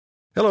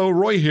Hello,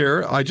 Roy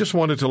here. I just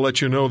wanted to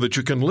let you know that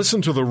you can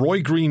listen to The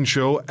Roy Green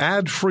Show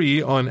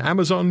ad-free on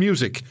Amazon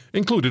Music,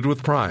 included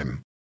with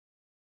Prime.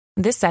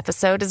 This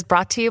episode is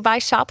brought to you by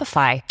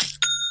Shopify.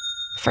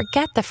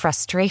 Forget the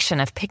frustration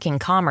of picking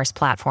commerce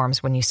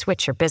platforms when you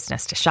switch your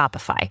business to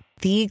Shopify,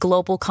 the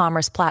global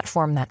commerce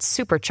platform that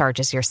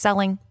supercharges your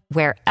selling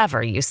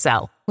wherever you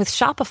sell. With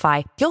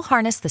Shopify, you'll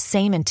harness the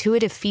same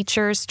intuitive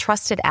features,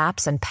 trusted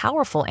apps, and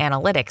powerful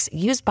analytics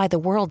used by the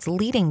world's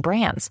leading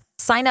brands.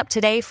 Sign up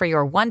today for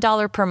your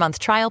 $1 per month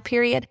trial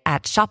period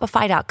at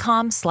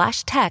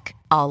shopify.com/tech,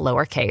 all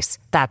lowercase.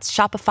 That's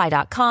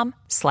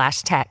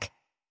shopify.com/tech.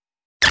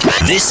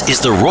 This is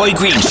the Roy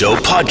Green Show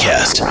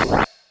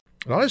podcast.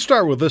 Now, let's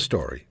start with this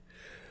story.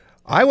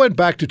 I went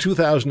back to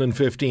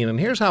 2015, and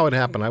here's how it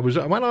happened. I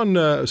went on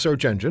a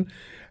search engine,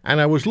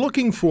 and I was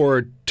looking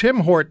for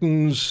Tim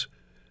Hortons'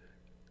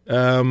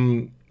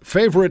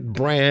 favorite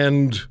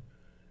brand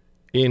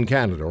in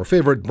Canada, or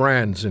favorite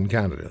brands in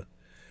Canada.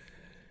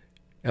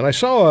 And I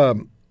saw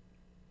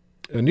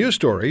a news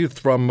story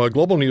from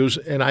Global News,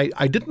 and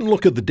I didn't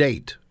look at the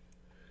date.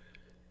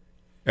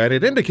 And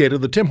it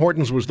indicated that Tim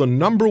Hortons was the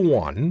number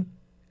one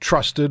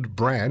trusted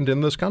brand in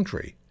this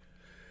country.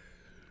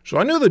 So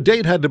I knew the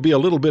date had to be a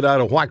little bit out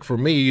of whack for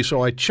me,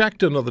 so I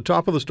checked, and at the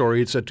top of the story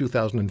it said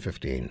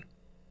 2015.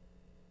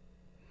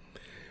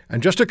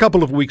 And just a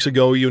couple of weeks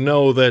ago, you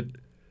know that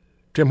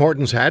Tim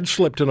Hortons had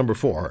slipped to number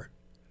 4,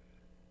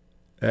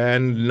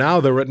 and now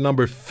they're at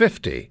number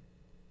 50.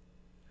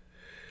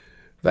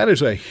 That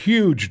is a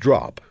huge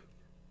drop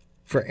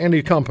for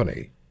any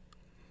company.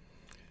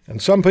 And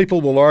some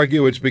people will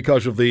argue it's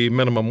because of the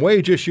minimum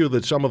wage issue,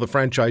 that some of the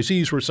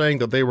franchisees were saying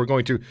that they were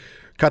going to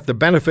cut the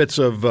benefits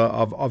of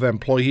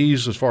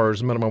employees as far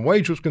as minimum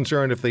wage was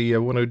concerned if the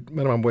when a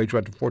minimum wage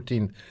went to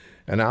 $14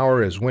 an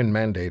hour as Wynne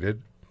mandated.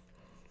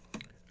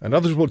 And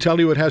others will tell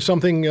you it has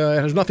nothing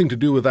to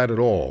do with that at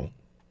all.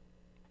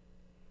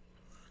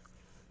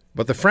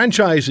 But the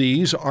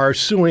franchisees are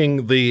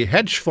suing the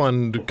hedge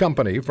fund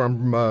company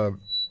from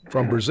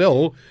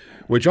Brazil,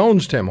 which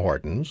owns Tim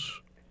Hortons.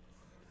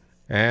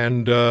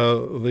 And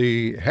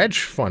the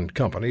hedge fund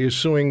company is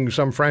suing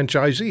some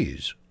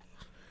franchisees.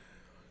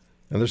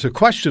 And there's a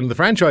question. The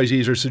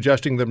franchisees are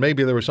suggesting that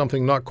maybe there was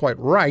something not quite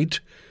right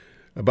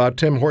about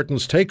Tim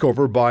Hortons'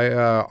 takeover by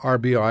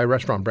RBI,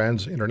 Restaurant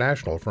Brands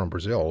International, from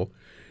Brazil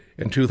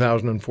in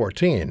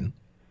 2014.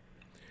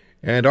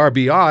 And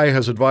RBI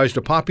has advised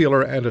a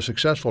popular and a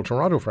successful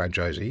Toronto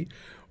franchisee,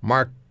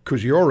 Mark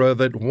Kuziora,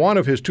 that one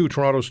of his 2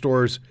 Toronto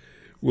stores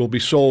will be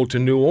sold to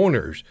new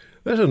owners.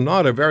 This is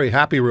not a very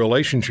happy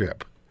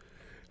relationship.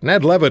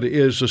 Ned Levitt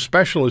is a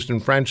specialist in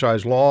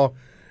franchise law.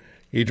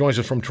 He joins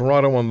us from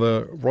Toronto on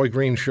the Roy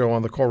Green Show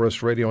on the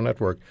Chorus Radio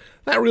Network.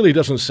 That really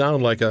doesn't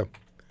sound like a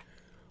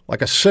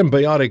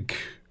symbiotic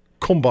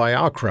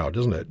kumbaya crowd,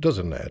 doesn't it?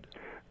 Doesn't it?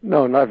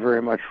 No, not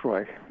very much,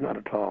 Roy. Not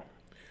at all.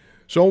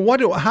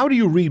 So how do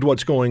you read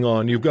what's going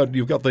on? You've got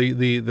the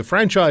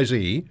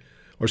franchisee,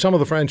 or some of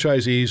the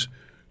franchisees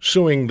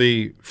suing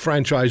the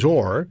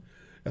franchisor,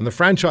 and the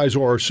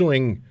franchisor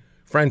suing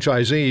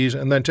franchisees,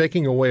 and then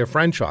taking away a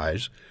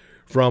franchise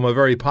from a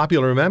very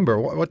popular member.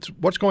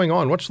 What's going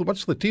on? What's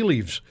the tea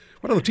leaves?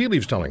 What are the tea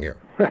leaves telling you?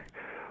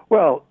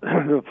 Well,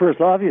 the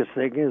first obvious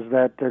thing is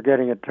that they're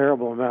getting a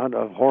terrible amount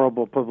of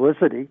horrible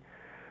publicity,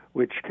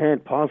 which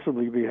can't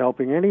possibly be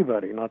helping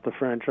anybody, not the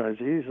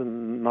franchisees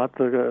and not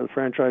the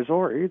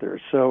franchisor either.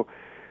 So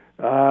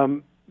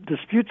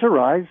disputes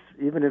arise,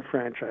 even in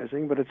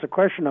franchising, but it's a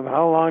question of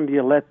how long do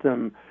you let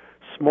them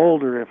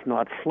smolder, if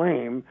not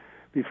flame,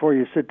 before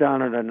you sit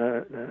down at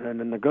a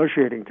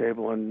negotiating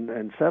table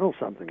and settle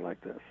something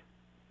like this.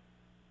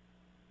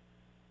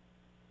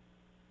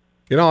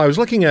 You know, I was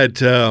looking at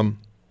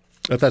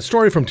that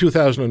story from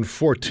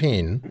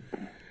 2014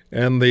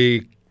 and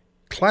the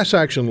class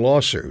action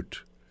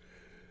lawsuit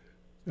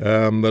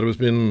that has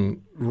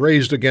been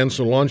raised against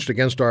and launched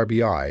against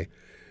RBI.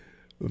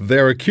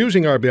 They're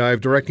accusing RBI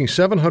of directing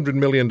 $700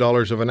 million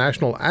of a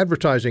national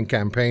advertising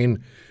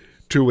campaign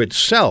to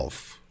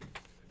itself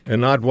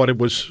and not what it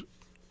was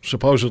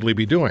supposedly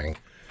be doing.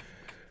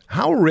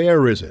 How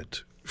rare is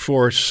it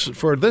for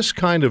this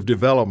kind of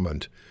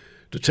development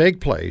to take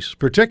place,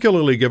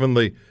 particularly given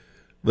the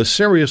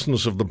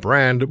seriousness of the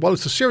brand? Well,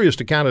 it's serious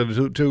to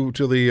Canada. To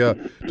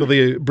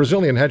the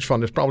Brazilian hedge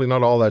fund, it's probably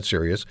not all that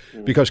serious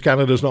because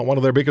Canada is not one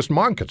of their biggest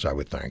markets, I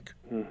would think.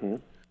 Mm-hmm.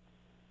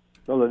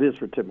 Well, it is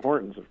for Tim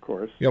Hortons, of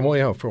course. Yeah, well,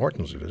 yeah, for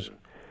Hortons it is.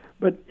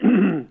 But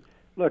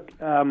look,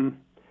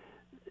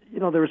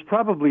 there was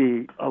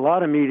probably a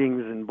lot of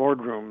meetings in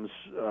boardrooms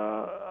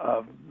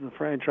of the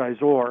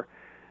franchisor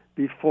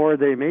before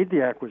they made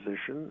the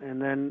acquisition,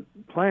 and then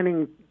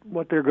planning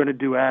what they're going to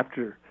do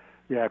after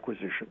the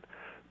acquisition.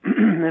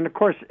 And of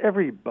course,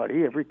 every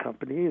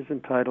company is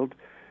entitled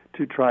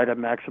to try to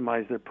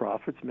maximize their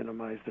profits,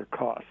 minimize their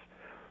costs.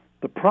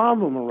 The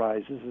problem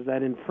arises is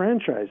that in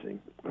franchising,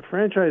 a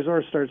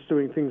franchisor starts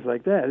doing things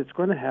like that, it's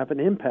going to have an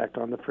impact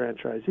on the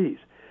franchisees.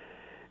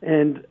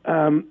 And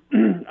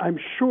I'm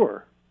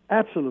sure,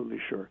 absolutely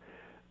sure,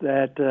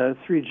 that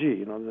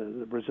 3G,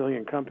 the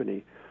Brazilian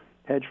company,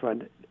 hedge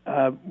fund,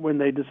 when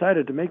they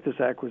decided to make this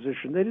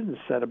acquisition, they didn't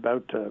set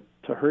about to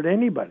hurt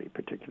anybody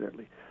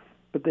particularly,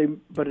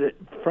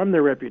 from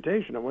their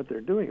reputation and what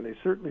they're doing, they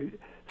certainly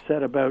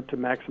set about to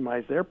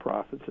maximize their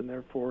profits and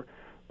therefore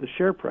the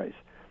share price.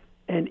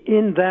 And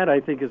in that, I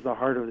think, is the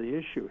heart of the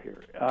issue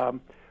here.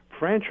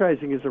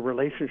 Franchising is a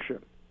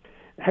relationship,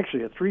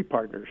 actually a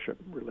three-partnership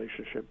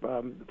relationship,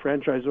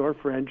 franchisor,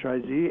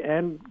 franchisee,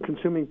 and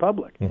consuming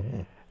public.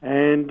 Mm-hmm.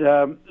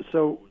 And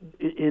so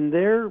in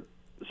their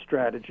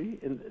strategy,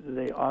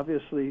 they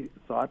obviously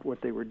thought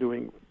what they were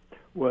doing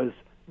was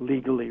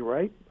legally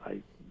right,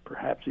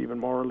 perhaps even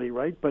morally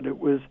right, but it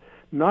was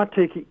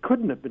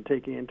couldn't have been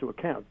taking into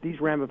account these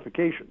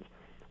ramifications,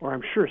 or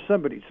I'm sure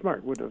somebody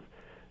smart would have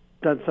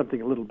done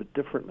something a little bit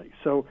differently.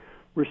 So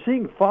we're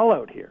seeing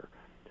fallout here,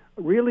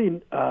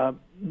 really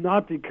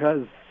not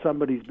because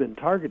somebody's been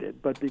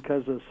targeted, but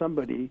because of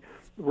somebody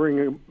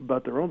worrying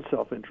about their own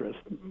self-interest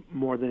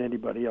more than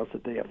anybody else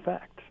that they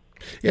affect.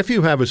 If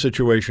you have a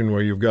situation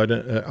where you've got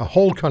a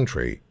whole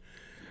country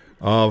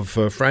of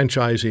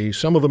franchisees,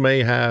 some of them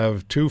may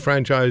have 2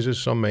 franchises,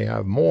 some may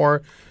have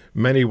more,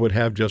 many would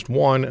have just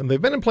one, and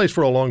they've been in place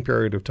for a long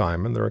period of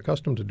time, and they're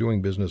accustomed to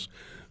doing business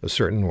a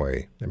certain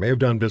way. They may have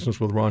done business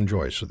with Ron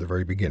Joyce at the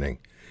very beginning.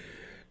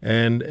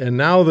 And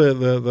now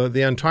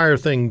the entire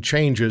thing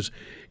changes.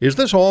 Is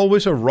this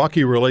always a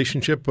rocky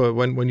relationship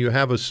when you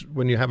have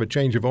a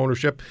change of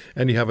ownership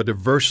and you have a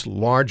diverse,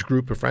 large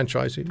group of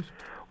franchisees?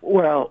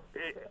 Well,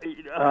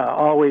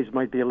 always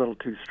might be a little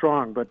too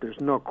strong, but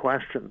there's no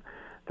question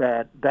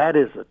that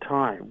is a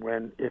time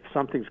when if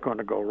something's going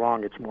to go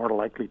wrong, it's more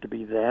likely to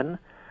be then.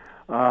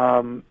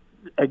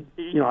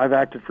 I've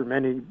acted for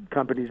many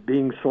companies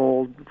being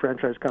sold,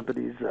 franchise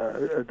companies,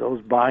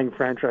 those buying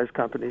franchise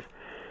companies,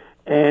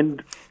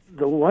 and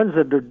the ones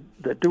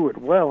that do it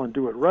well and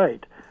do it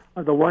right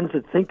are the ones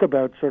that think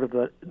about sort of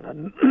the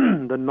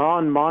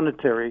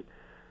non-monetary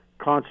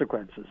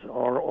consequences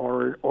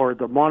or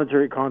the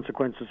monetary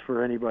consequences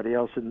for anybody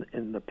else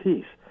in the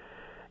piece.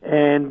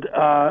 And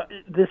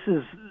this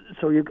is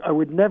I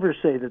would never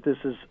say that this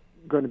is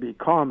going to be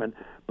common,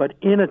 but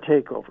in a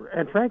takeover,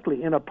 and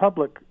frankly, in a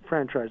public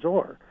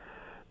franchisor,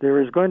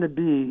 there is going to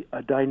be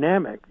a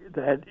dynamic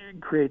that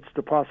creates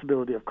the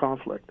possibility of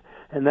conflict.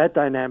 And that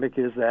dynamic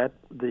is that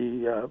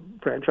the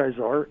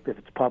franchisor, if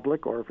it's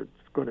public or if it's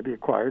going to be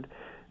acquired,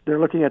 they're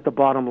looking at the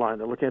bottom line.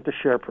 They're looking at the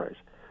share price.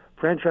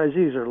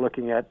 Franchisees are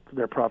looking at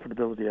their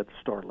profitability at the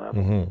store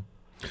level.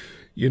 Mm-hmm.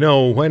 You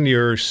know, when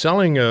you're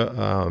selling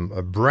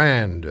a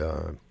brand,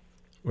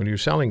 when you're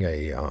selling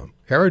a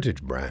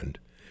heritage brand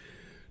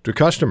to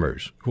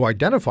customers who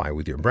identify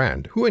with your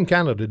brand, who in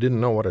Canada didn't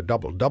know what a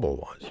double-double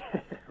was?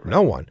 Right.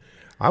 No one.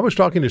 I was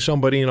talking to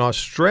somebody in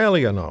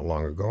Australia not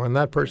long ago, and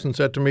that person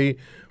said to me,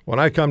 when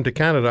I come to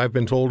Canada, I've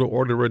been told to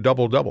order a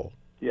double-double.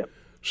 Yep.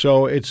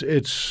 So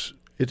it's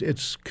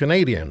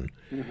Canadian.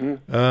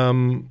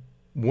 Mm-hmm.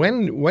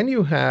 When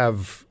you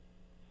have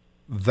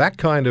that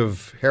kind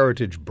of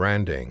heritage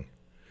branding,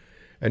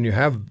 and you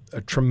have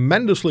a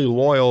tremendously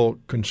loyal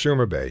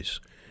consumer base,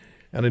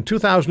 and in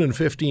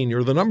 2015,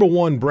 you're the number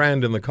one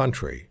brand in the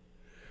country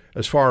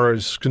as far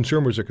as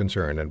consumers are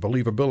concerned and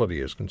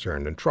believability is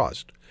concerned and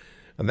trust,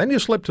 and then you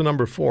slip to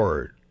number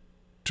 4,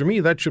 to me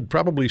that should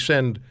probably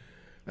send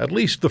at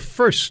least the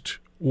first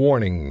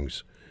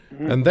warnings,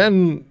 mm-hmm. and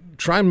then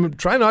try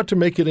not to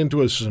make it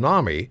into a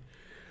tsunami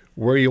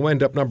where you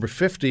end up number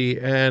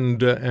 50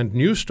 and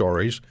news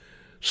stories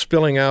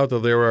spilling out that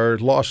there are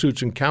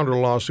lawsuits and counter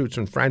lawsuits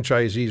and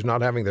franchisees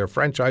not having their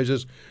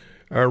franchises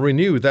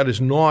renewed. That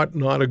is not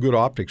a good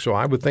optic. So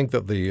I would think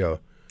that the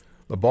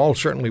ball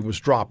certainly was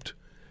dropped,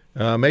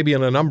 maybe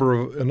in a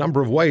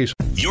number of ways.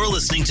 You're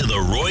listening to The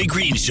Roy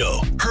Green Show,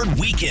 heard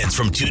weekends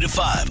from 2 to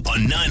 5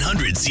 on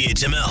 900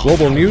 CHML.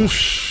 Global news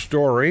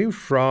story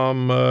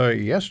from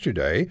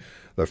yesterday.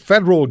 The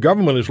federal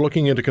government is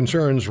looking into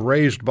concerns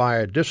raised by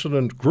a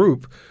dissident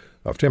group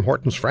of Tim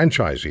Hortons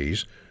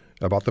franchisees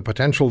about the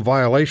potential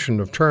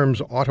violation of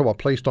terms Ottawa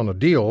placed on a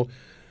deal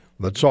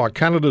that saw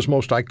Canada's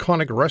most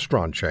iconic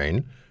restaurant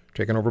chain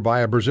taken over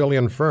by a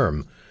Brazilian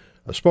firm.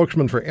 A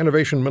spokesman for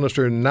Innovation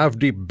Minister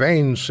Navdeep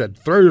Bains said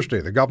Thursday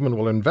the government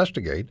will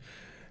investigate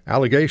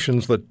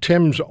allegations that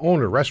Tim's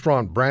owner,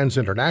 Restaurant Brands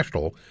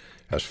International,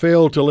 has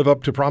failed to live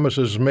up to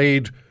promises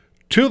made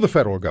to the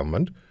federal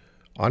government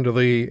under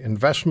the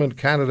Investment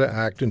Canada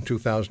Act in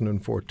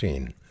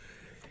 2014.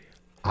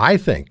 I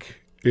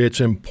think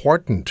it's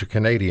important to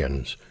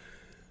Canadians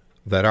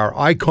that our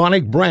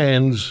iconic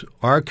brands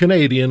are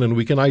Canadian and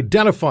we can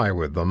identify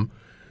with them,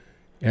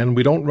 and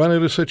we don't run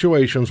into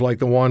situations like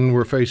the one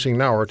we're facing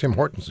now or Tim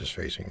Hortons is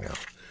facing now.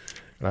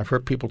 And I've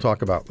heard people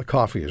talk about the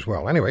coffee as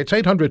well. Anyway, it's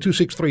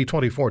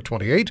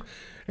 800-263-2428,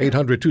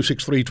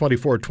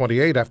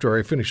 800-263-2428. After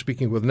I finish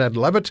speaking with Ned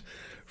Levitt,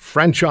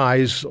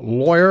 franchise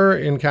lawyer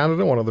in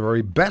Canada, one of the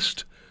very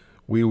best,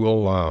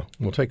 we'll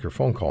take your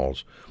phone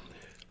calls.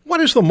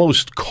 What is the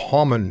most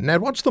common,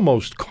 Ned, what's the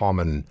most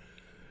common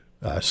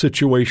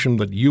situation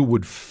that you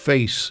would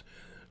face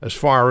as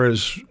far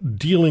as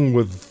dealing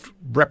with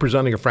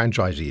representing a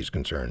franchisee is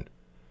concerned?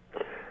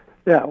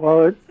 Yeah,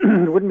 well, it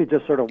wouldn't be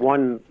just sort of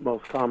one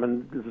most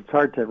common, because it's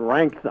hard to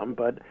rank them,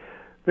 but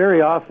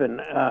very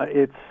often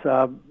it's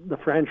the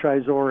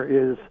franchisor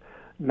is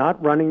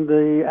not running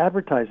the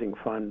advertising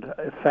fund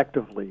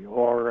effectively,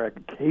 or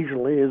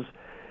occasionally is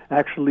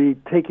actually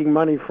taking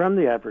money from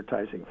the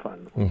advertising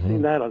fund. We've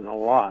seen that a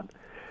lot.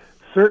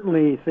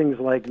 Certainly things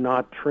like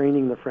not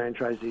training the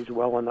franchisees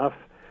well enough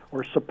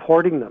or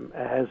supporting them,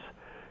 as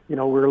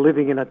we're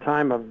living in a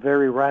time of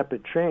very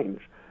rapid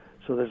change.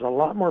 So there's a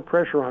lot more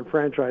pressure on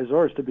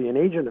franchisors to be an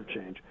agent of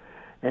change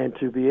and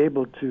to be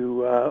able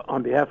to,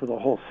 on behalf of the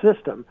whole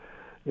system,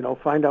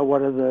 find out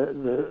what are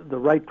the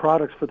right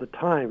products for the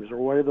times, or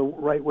what are the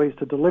right ways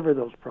to deliver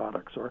those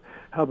products, or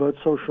how about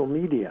social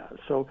media.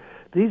 So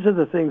these are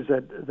the things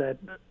that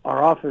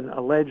are often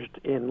alleged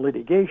in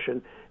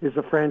litigation, is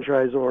a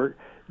franchisor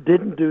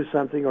didn't do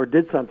something or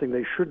did something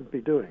they shouldn't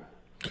be doing.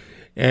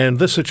 And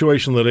this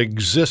situation that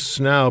exists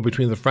now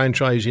between the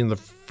franchisee and the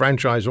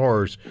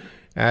franchisors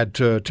at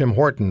Tim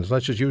Hortons,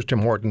 let's just use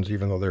Tim Hortons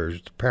even though there's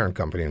a parent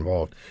company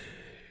involved.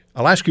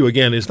 I'll ask you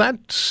again, is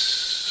that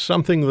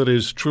something that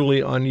is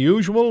truly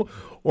unusual,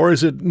 or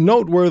is it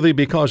noteworthy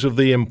because of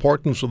the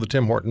importance of the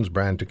Tim Hortons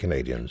brand to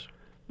Canadians?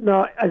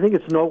 No, I think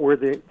it's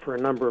noteworthy for a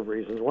number of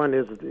reasons. One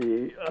is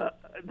the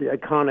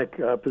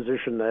iconic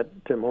position that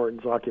Tim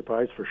Hortons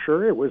occupies, for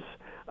sure. It was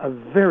a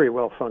very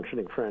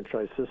well-functioning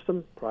franchise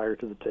system prior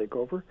to the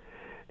takeover.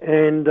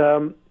 And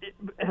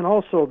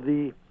also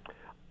the,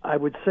 I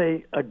would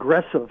say,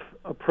 aggressive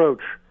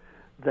approach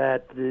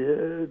that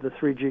the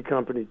 3G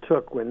company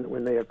took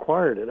when they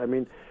acquired it. I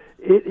mean,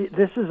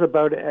 this is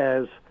about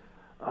as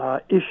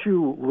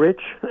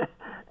issue-rich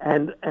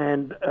and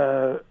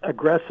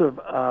aggressive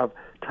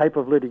type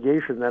of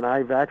litigation that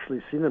I've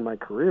actually seen in my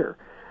career.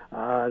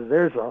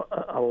 There's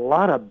a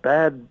lot of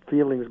bad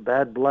feelings,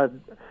 bad blood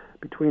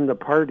between the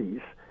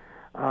parties,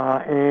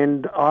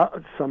 and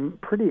some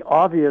pretty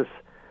obvious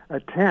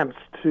attempts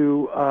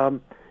to,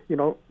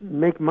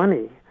 make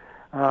money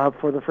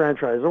for the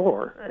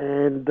franchisor,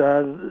 and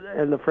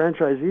the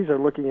franchisees are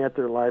looking at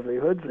their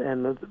livelihoods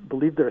and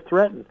believe they're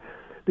threatened,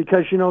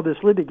 because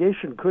this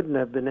litigation couldn't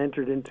have been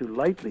entered into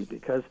lightly,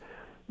 because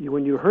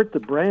when you hurt the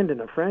brand in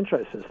a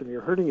franchise system,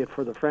 you're hurting it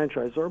for the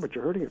franchisor, but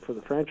you're hurting it for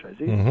the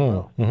franchisees as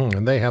well.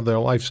 And they have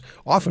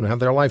often have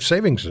their life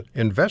savings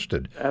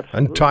invested. Absolutely.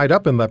 And tied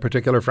up in that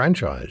particular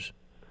franchise.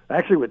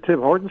 Actually, with Tim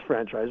Hortons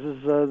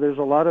franchises, there's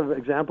a lot of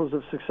examples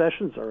of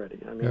successions already.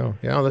 I mean,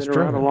 yeah, that's been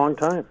true. around a long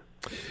time.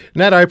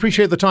 Ned, I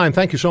appreciate the time.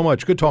 Thank you so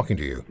much. Good talking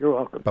to you. You're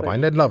welcome. Bye-bye.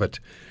 Ned Lovett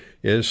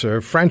is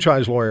a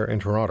franchise lawyer in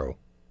Toronto.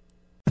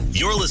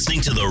 You're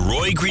listening to The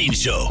Roy Green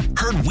Show,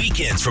 heard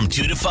weekends from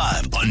 2 to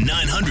 5 on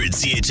 900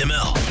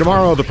 CHML.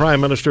 Tomorrow, the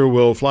Prime Minister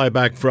will fly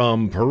back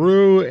from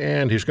Peru,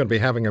 and he's going to be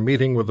having a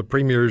meeting with the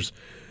premiers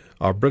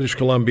of British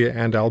Columbia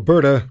and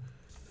Alberta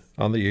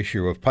on the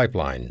issue of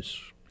pipelines.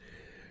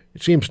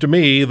 It seems to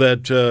me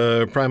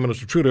that Prime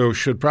Minister Trudeau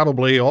should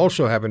probably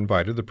also have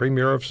invited the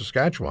Premier of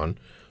Saskatchewan,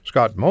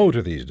 Scott Moe,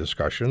 to these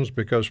discussions,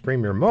 because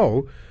Premier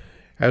Moe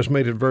has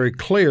made it very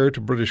clear to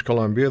British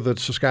Columbia that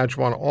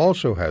Saskatchewan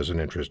also has an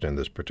interest in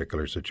this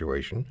particular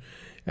situation,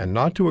 and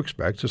not to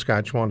expect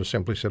Saskatchewan to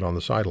simply sit on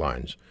the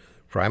sidelines.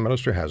 Prime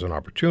Minister has an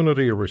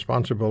opportunity, a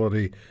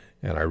responsibility,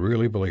 and I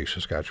really believe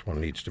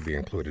Saskatchewan needs to be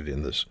included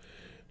in this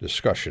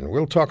discussion.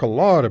 We'll talk a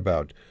lot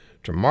about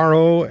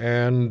tomorrow,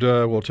 and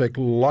we'll take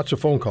lots of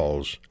phone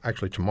calls,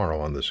 actually tomorrow,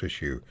 on this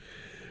issue.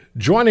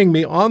 Joining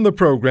me on the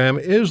program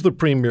is the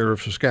Premier of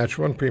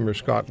Saskatchewan, Premier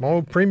Scott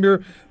Moe.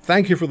 Premier,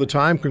 thank you for the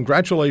time.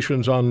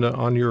 Congratulations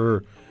on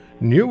your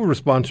new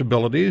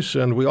responsibilities,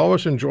 and we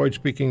always enjoyed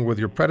speaking with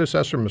your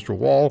predecessor, Mr.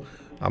 Wall.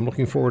 I'm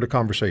looking forward to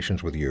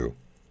conversations with you.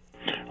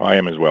 I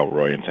am as well,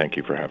 Roy, and thank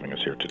you for having us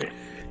here today.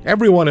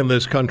 Everyone in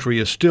this country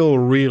is still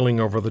reeling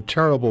over the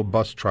terrible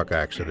bus truck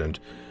accident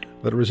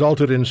that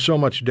resulted in so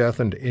much death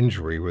and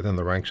injury within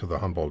the ranks of the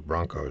Humboldt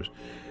Broncos.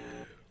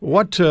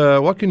 What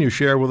can you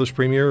share with us,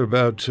 Premier,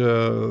 about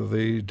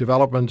the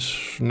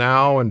developments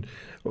now? And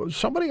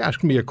somebody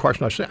asked me a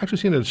question. I've actually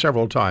seen it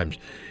several times.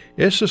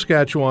 Does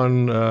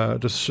Saskatchewan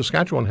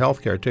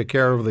Healthcare take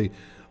care of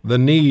the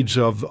needs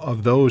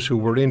of those who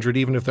were injured,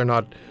 even if they're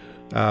not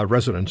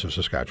residents of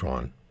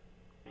Saskatchewan?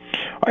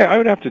 I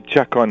would have to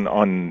check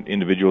on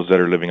individuals that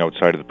are living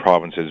outside of the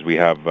provinces. We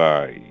have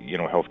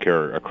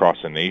healthcare across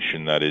the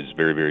nation that is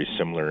very, very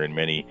similar in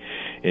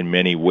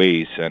many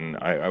ways, and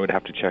I would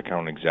have to check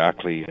on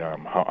exactly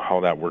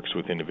how that works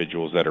with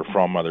individuals that are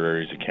from other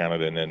areas of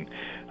Canada and then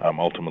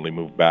ultimately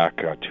move back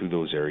to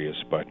those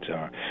areas. But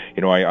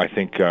I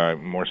think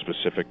more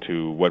specific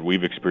to what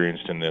we've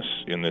experienced in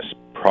this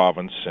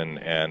province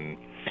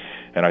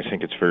and I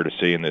think it's fair to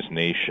say in this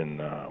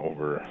nation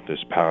over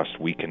this past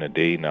week and a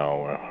day now,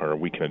 or a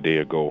week and a day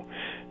ago,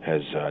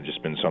 has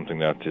just been something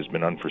that has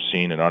been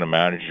unforeseen and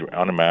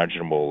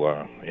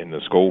unimaginable in the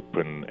scope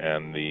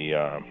and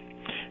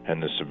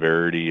the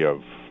severity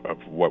of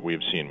what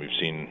we've seen. We've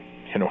seen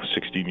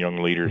 16 young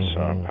leaders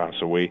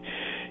pass away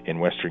in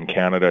Western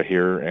Canada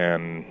here,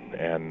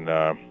 and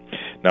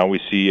now we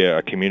see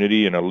a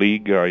community and a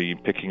league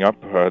picking up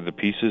the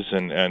pieces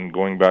and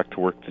going back to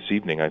work this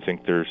evening. I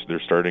think they're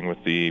starting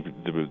with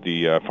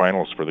the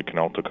finals for the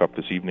Canalto Cup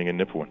this evening in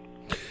Nipawin.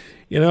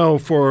 You know,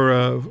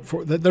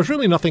 there's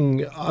really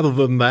nothing other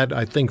than that,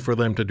 I think, for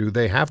them to do.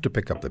 They have to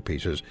pick up the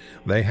pieces.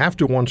 They have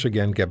to once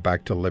again get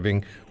back to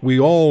living. We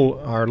all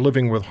are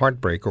living with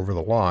heartbreak over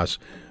the loss,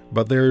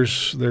 but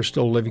there's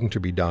still living to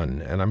be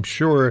done. And I'm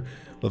sure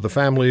that the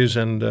families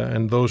and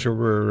those who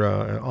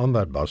were on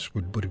that bus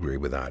would agree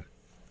with that.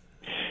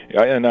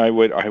 Yeah, and I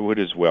would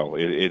as well.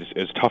 It's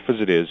as tough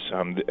as it is,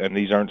 and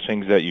these aren't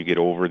things that you get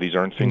over. These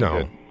aren't things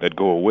that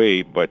go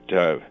away, but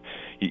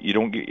you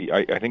don't get.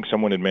 I think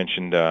someone had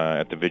mentioned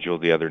at the vigil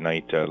the other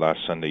night, last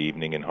Sunday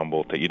evening in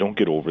Humboldt, that you don't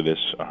get over this,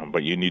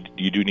 but you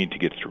do need to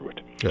get through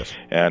it. Yes.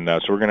 And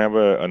so we're going to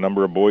have a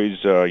number of boys,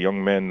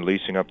 young men,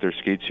 lacing up their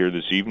skates here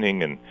this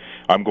evening, and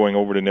I'm going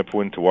over to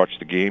Nipawin to watch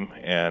the game.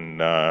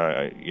 And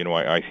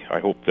I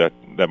hope that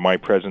my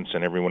presence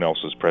and everyone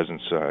else's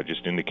presence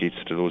just indicates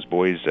to those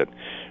boys that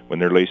when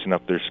they're lacing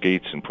up their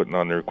skates and putting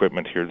on their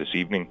equipment here this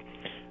evening,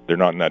 they're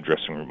not in that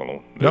dressing room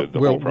alone. The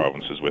whole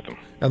province is with them.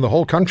 And the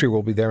whole country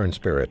will be there in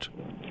spirit.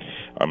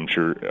 I'm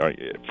sure,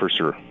 for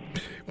sure.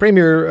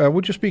 Premier,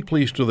 would you speak,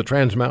 please, to the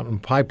Trans Mountain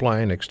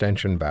Pipeline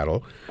extension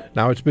battle?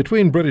 Now, it's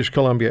between British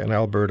Columbia and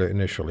Alberta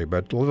initially,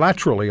 but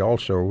laterally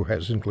also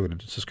has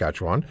included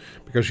Saskatchewan,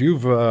 because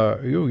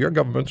your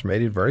government's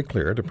made it very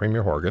clear to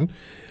Premier Horgan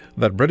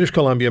that British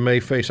Columbia may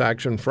face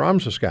action from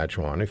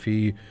Saskatchewan if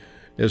he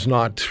is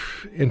not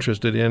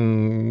interested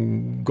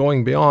in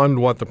going beyond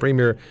what the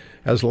Premier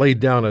has laid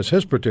down as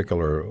his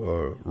particular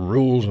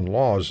rules and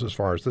laws as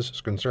far as this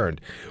is concerned.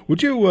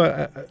 Would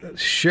you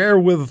share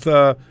with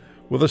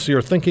us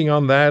your thinking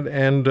on that?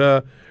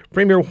 And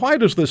Premier, why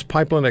does this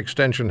pipeline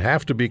extension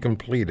have to be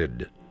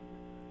completed?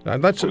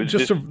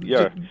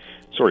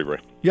 Sorry, Ray.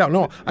 Yeah,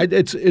 no,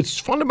 it's a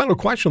fundamental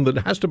question that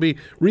has to be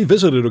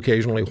revisited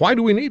occasionally. Why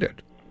do we need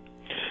it?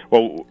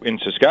 Well, in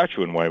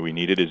Saskatchewan, why we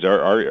need it is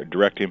our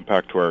direct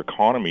impact to our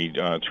economy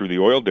through the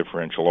oil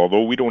differential.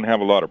 Although we don't have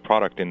a lot of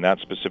product in that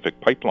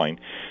specific pipeline,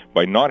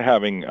 by not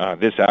having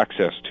this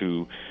access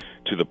to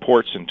the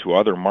ports and to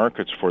other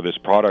markets for this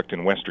product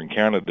in Western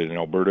Canada, in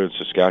Alberta,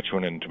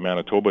 Saskatchewan, and to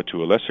Manitoba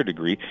to a lesser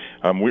degree,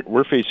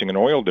 we're facing an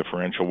oil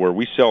differential where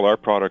we sell our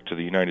product to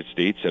the United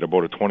States at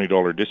about a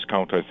 $20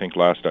 discount, I think,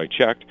 last I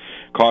checked,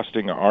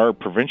 costing our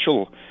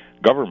provincial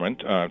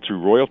government through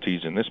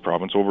royalties in this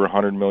province over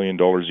 $100 million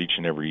each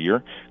and every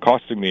year,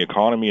 costing the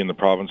economy in the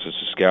province of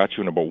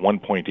Saskatchewan about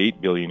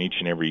 $1.8 billion each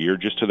and every year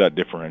just to that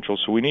differential.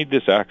 So we need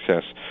this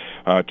access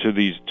to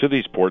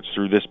these ports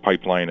through this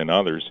pipeline and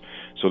others,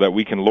 so that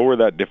we can lower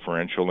that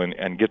differential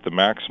and get the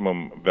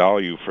maximum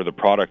value for the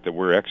product that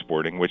we're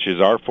exporting, which is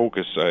our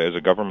focus as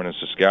a government in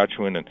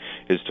Saskatchewan, and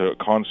is to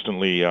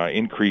constantly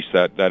increase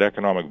that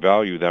economic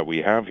value that we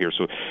have here.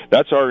 So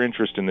that's our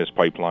interest in this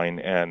pipeline,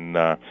 and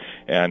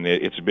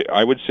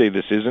I would say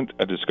this isn't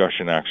a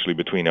discussion actually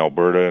between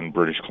Alberta and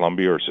British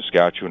Columbia or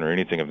Saskatchewan or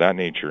anything of that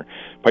nature.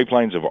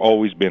 Pipelines have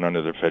always been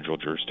under the federal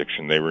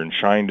jurisdiction. They were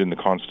enshrined in the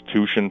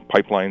Constitution,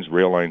 pipelines,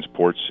 rail lines,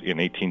 ports, in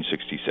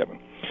 1867.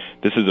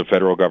 This is a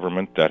federal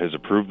government that has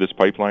approved this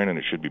pipeline, and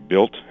it should be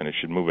built, and it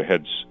should move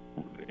ahead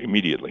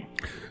immediately.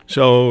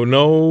 So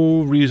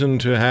no reason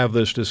to have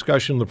this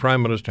discussion. The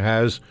Prime Minister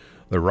has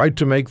the right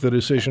to make the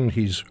decision.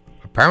 He's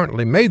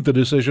apparently made the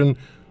decision,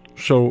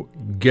 so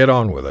get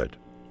on with it.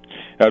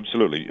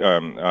 Absolutely.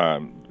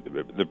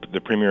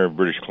 The Premier of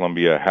British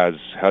Columbia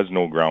has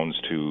no grounds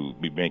to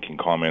be making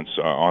comments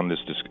on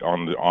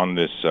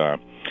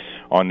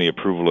the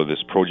approval of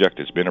this project.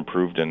 It's been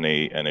approved, and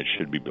it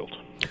should be built.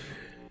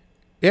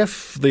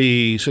 If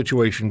the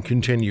situation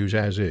continues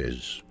as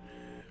is,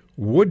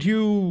 would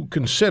you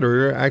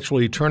consider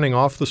actually turning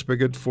off the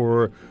spigot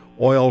for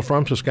oil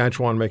from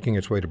Saskatchewan making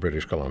its way to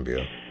British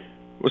Columbia?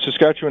 Well,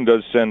 Saskatchewan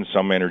does send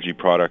some energy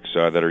products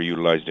that are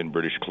utilized in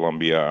British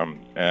Columbia,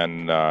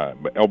 and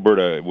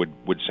Alberta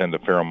would send a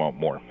fair amount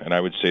more. And I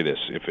would say this,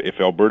 if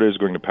Alberta is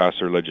going to pass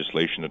their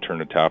legislation to turn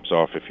the taps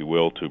off, if you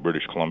will, to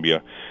British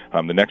Columbia,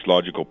 the next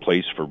logical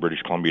place for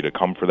British Columbia to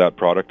come for that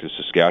product is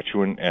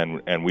Saskatchewan,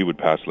 and we would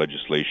pass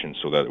legislation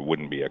so that it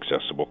wouldn't be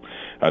accessible.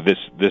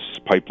 This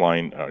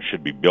pipeline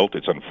should be built.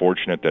 It's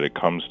unfortunate that it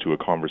comes to a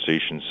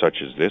conversation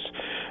such as this,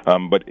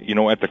 but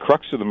at the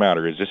crux of the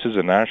matter is this is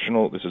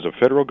a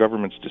federal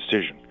government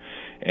decision,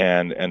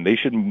 and they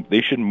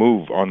should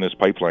move on this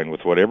pipeline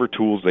with whatever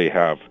tools they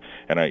have.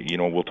 And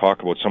we'll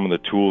talk about some of the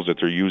tools that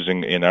they're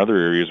using in other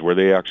areas where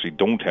they actually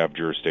don't have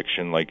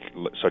jurisdiction,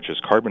 such as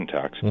carbon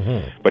tax.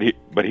 Mm-hmm.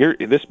 But here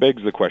this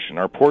begs the question: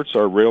 our ports,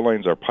 our rail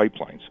lines, our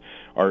pipelines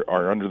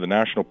are under the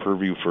national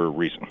purview for a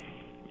reason.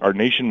 Our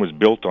nation was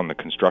built on the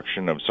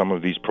construction of some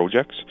of these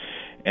projects,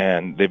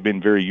 and they've been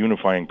very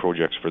unifying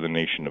projects for the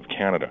nation of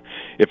Canada.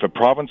 If a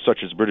province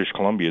such as British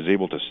Columbia is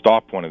able to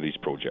stop one of these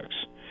projects,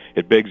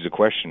 it begs the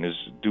question: is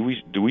do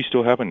we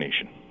still have a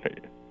nation?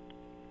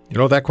 You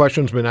know, that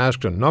question's been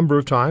asked a number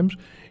of times.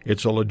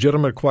 It's a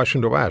legitimate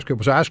question to ask. It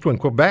was asked when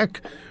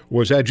Quebec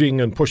was edging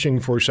and pushing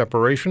for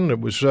separation.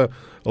 It was a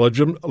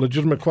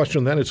legitimate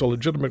question then. It's a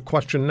legitimate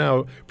question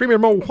now. Premier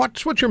Moe,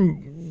 what's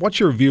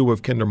your view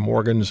of Kinder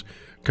Morgan's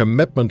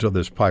commitment to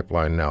this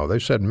pipeline now? They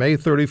said May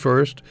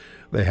 31st,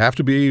 they have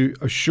to be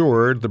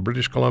assured that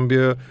British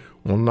Columbia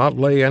will not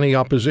lay any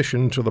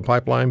opposition to the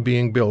pipeline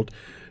being built.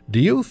 Do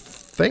you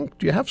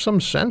have some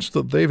sense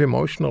that they've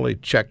emotionally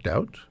checked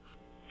out?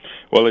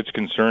 Well, it's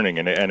concerning,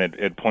 and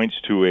it points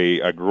to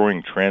a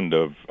growing trend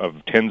of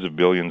tens of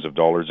billions of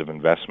dollars of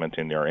investment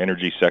in our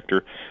energy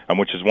sector,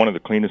 which is one of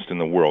the cleanest in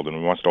the world, and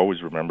we must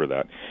always remember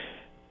that.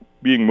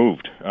 Being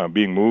moved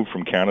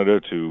from Canada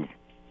to,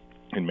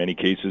 in many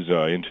cases,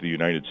 into the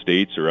United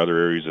States or other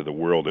areas of the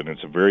world, and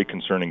it's a very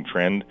concerning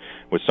trend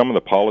with some of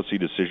the policy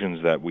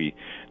decisions that we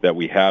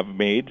have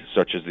made,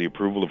 such as the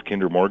approval of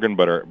Kinder Morgan,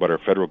 but our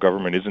federal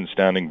government isn't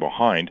standing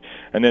behind.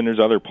 And then there's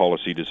other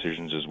policy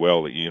decisions as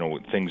well,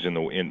 things in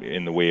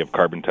the way of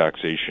carbon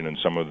taxation and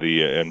some of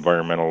the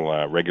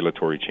environmental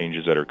regulatory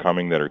changes that are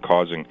coming that are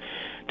causing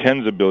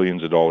tens of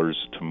billions of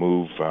dollars to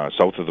move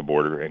south of the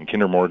border. And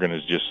Kinder Morgan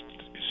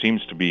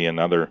seems to be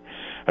another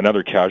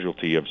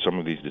casualty of some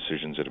of these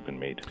decisions that have been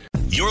made.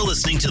 You're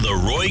listening to The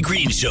Roy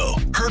Green Show,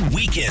 heard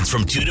weekends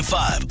from 2 to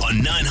 5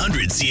 on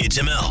 900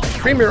 CHML.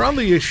 Premier, on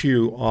the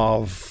issue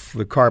of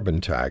the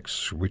carbon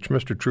tax, which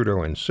Mr.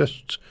 Trudeau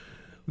insists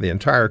the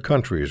entire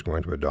country is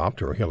going to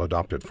adopt, or he'll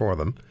adopt it for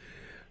them,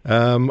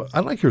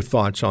 I'd like your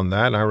thoughts on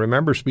that. I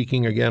remember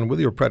speaking again with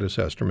your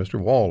predecessor, Mr.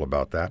 Wall,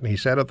 about that, and he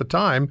said at the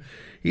time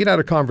he'd had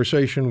a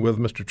conversation with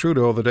Mr.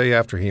 Trudeau the day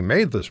after he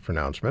made this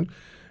pronouncement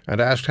and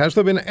asked, has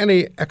there been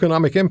any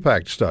economic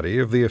impact study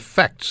of the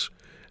effects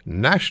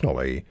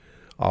nationally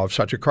of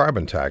such a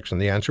carbon tax?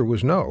 And the answer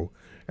was no.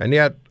 And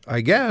yet,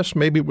 I guess,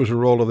 maybe it was a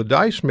roll of the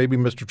dice. Maybe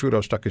Mr.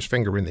 Trudeau stuck his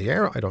finger in the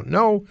air. I don't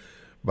know.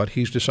 But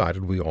he's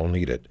decided we all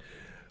need it.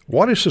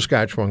 What is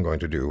Saskatchewan going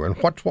to do? And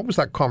what was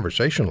that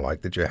conversation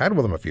like that you had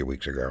with him a few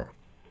weeks ago?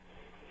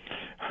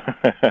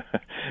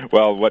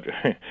 Well,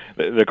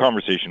 the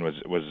conversation was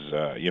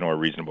a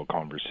reasonable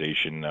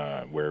conversation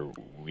where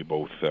we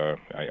both,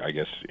 I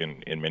guess,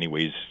 in many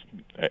ways,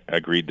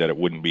 agreed that it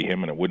wouldn't be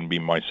him and it wouldn't be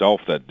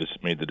myself that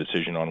made the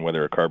decision on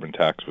whether a carbon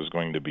tax was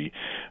going to be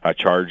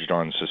charged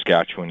on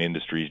Saskatchewan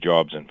industries,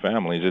 jobs, and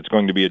families. It's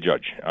going to be a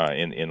judge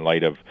in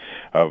light of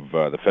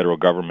the federal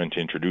government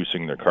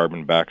introducing their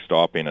carbon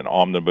backstop in an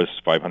omnibus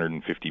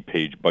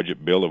 550-page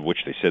budget bill, of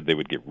which they said they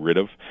would get rid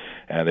of,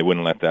 and they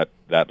wouldn't let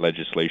that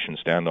legislation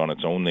stand on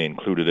its own. They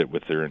included it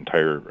with their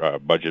entire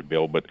budget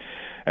bill,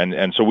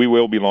 and so we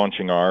will be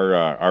launching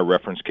our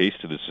reference case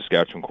to the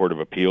Saskatchewan Court of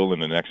Appeal in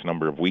the next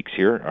number of weeks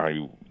here.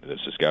 The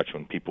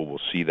Saskatchewan people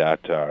will see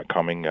that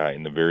coming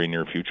in the very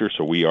near future.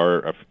 So we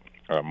are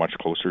much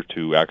closer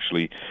to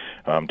actually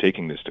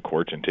taking this to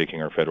court and taking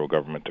our federal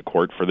government to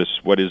court for this,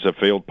 what is a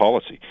failed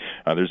policy.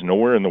 There's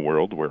nowhere in the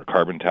world where a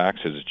carbon tax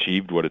has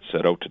achieved what it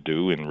set out to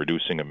do in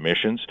reducing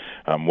emissions.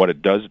 What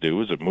it does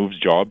do is it moves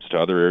jobs to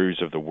other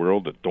areas of the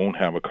world that don't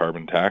have a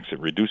carbon tax. It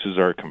reduces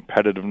our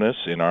competitiveness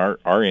in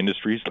our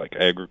industries like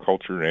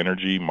agriculture,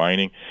 energy,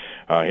 mining,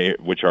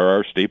 which are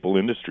our staple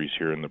industries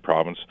here in the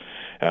province.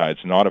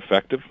 It's not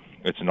effective.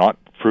 It's not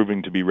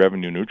proving to be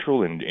revenue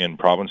neutral in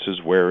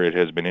provinces where it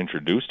has been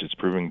introduced. It's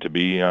proving to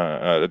be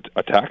a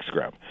tax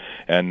grab.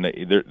 And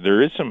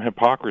there is some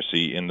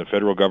hypocrisy in the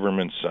federal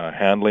government's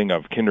handling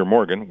of Kinder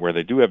Morgan, where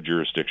they do have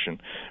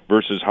jurisdiction,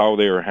 versus how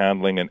they are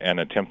handling and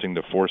attempting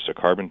to force a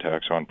carbon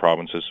tax on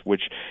provinces,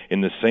 which in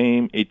the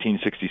same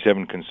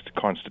 1867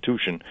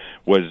 Constitution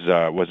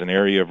was an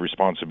area of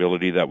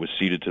responsibility that was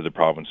ceded to the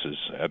provinces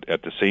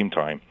at the same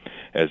time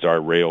as our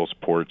rails,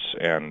 ports,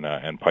 and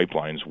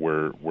pipelines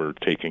were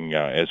taking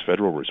as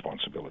federal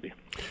responsibility.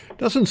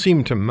 Doesn't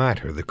seem to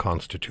matter, the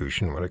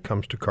Constitution, when it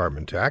comes to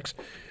carbon tax.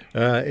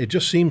 It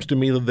just seems to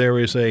me that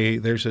there's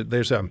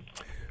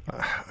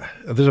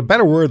a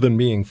better word than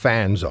being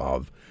fans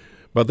of,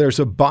 but there's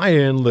a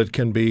buy-in that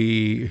can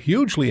be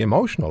hugely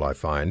emotional, I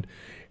find,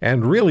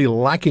 and really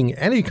lacking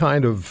any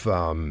kind of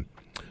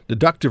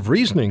deductive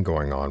reasoning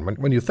going on.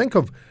 When you think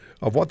of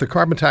what the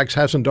carbon tax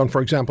hasn't done,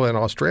 for example, in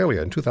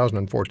Australia in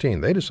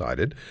 2014, they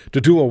decided to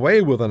do away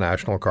with a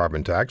national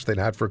carbon tax they'd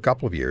had for a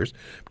couple of years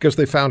because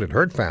they found it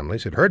hurt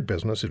families, it hurt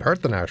business, it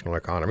hurt the national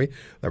economy.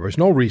 There was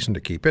no reason to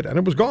keep it, and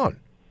it was gone.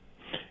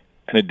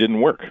 And it didn't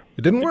work.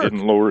 It didn't work.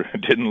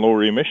 It didn't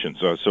lower emissions.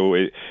 So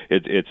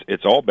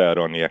it's all bad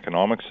on the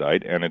economic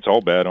side, and it's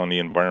all bad on the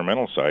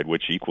environmental side,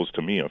 which equals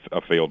to me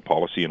a failed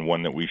policy and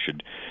one that we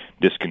should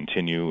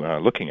discontinue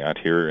looking at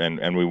here,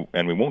 and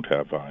we won't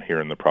have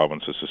here in the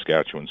province of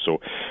Saskatchewan.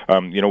 So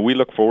we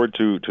look forward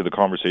to the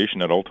conversation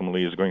that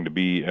ultimately is going to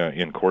be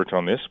in court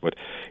on this. But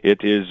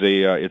it's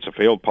a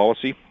failed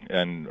policy,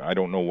 and I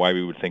don't know why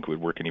we would think it would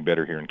work any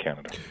better here in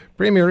Canada.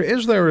 Premier,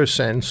 is there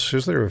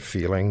a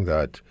feeling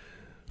that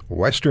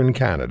Western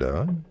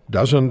Canada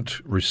doesn't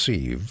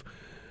receive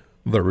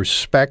the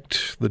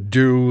respect, the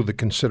due, the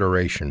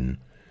consideration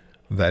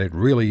that it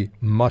really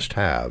must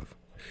have?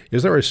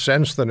 Is there a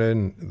sense that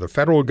the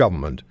federal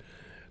government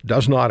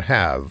does not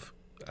have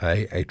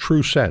a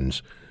true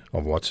sense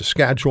of what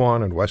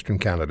Saskatchewan and Western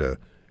Canada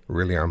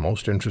really are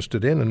most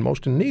interested in and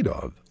most in need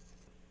of?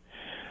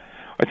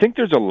 I think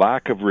there's a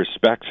lack of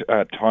respect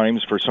at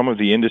times for some of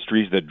the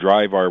industries that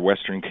drive our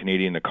Western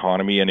Canadian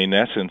economy and, in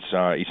essence,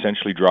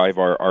 essentially drive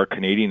our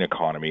Canadian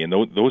economy. And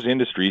those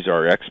industries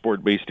are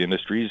export-based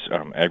industries,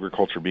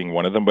 agriculture being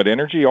one of them, but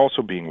energy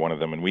also being one of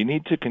them. And we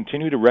need to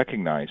continue to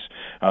recognize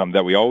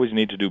that we always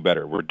need to do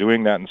better. We're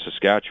doing that in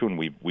Saskatchewan.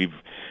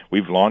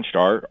 We've launched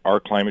our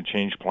climate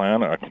change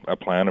plan, a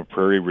plan of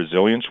prairie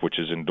resilience, which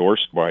is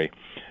endorsed by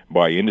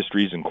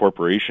industries and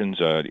corporations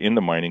in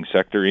the mining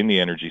sector, in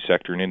the energy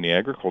sector, and in the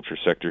agriculture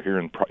sector here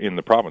in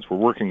the province. We're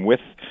working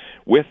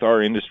with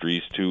our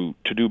industries to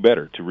do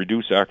better, to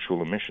reduce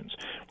actual emissions.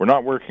 We're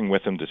not working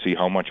with them to see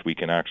how much we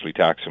can actually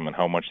tax them and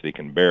how much they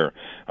can bear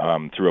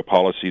through a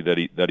policy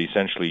that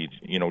essentially,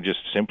 just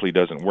simply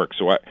doesn't work.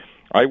 So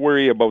I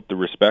worry about the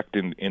respect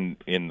in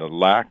the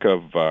lack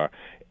of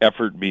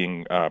effort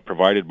being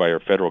provided by our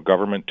federal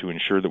government to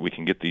ensure that we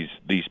can get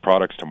these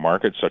products to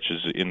market, such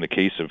as in the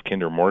case of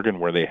Kinder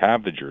Morgan, where they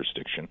have the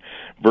jurisdiction,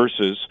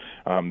 versus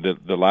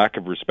the lack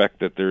of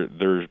respect that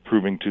they're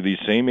proving to these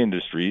same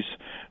industries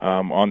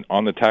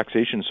on the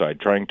taxation side,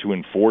 trying to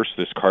enforce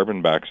this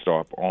carbon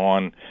backstop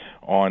on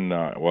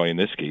well, in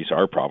this case,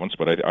 our province,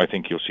 but I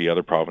think you'll see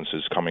other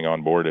provinces coming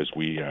on board as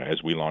we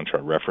launch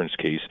our reference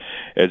case,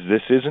 as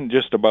this isn't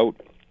just about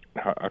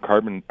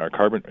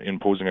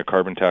imposing a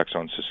carbon tax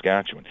on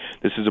Saskatchewan.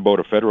 This is about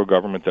a federal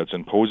government that's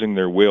imposing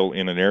their will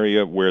in an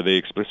area where they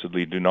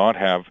explicitly do not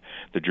have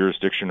the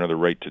jurisdiction or the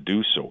right to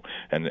do so.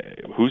 And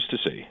who's to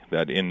say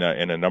that in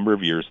a number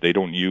of years they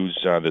don't use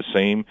the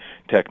same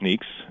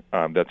techniques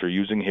that they're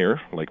using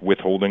here, like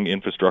withholding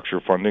infrastructure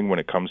funding when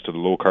it comes to the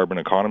Low Carbon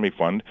Economy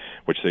Fund,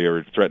 which they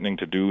are threatening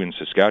to do in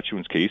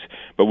Saskatchewan's case,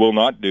 but will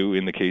not do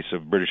in the case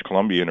of British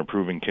Columbia in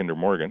approving Kinder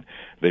Morgan.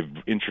 They've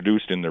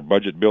introduced in their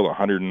budget bill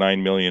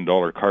 $109 million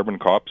carbon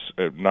cops,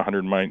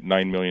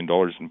 $109 million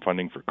in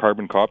funding for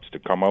carbon cops to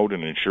come out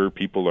and ensure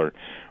people are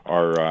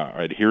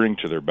adhering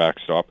to their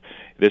backstop.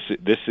 This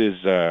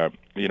is a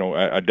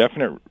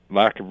definite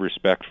lack of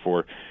respect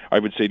for, I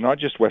would say, not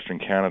just Western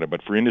Canada,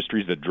 but for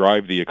industries that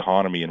drive the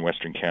economy in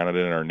Western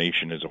Canada and our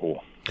nation as a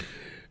whole.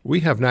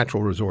 We have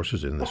natural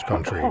resources in this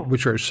country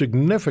which are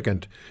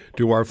significant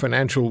to our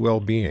financial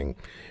well-being,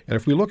 and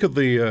if we look at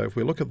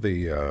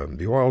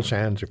the oil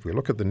sands, if we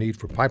look at the need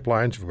for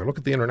pipelines, if we look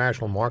at the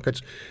international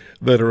markets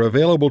that are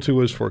available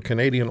to us for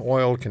Canadian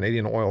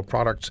oil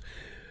products,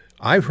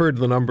 I've heard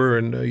the number,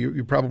 and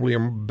you probably are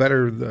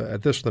better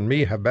at this than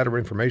me, have better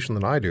information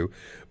than I do,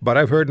 but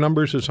I've heard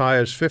numbers as high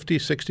as $50,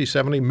 $60,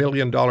 $70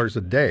 million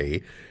a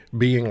day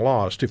being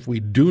lost if we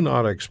do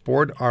not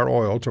export our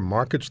oil to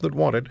markets that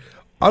want it,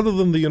 other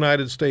than the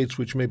United States,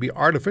 which may be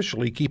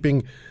artificially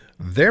keeping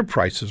their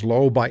prices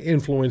low by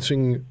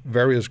influencing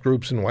various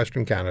groups in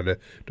Western Canada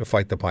to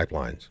fight the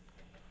pipelines.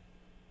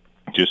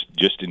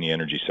 Just in the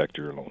energy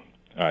sector alone.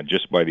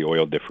 Just by the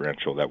oil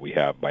differential that we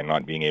have by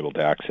not being able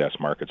to access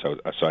markets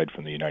aside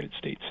from the United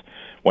States.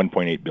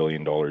 $1.8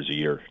 billion a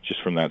year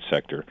just from that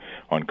sector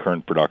on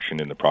current production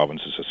in the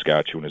province of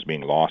Saskatchewan is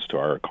being lost to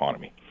our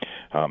economy.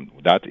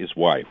 That is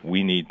why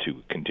we need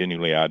to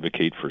continually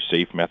advocate for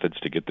safe methods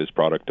to get this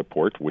product to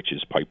port, which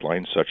is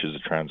pipelines such as the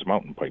Trans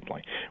Mountain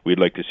Pipeline. We'd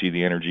like to see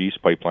the Energy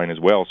East Pipeline as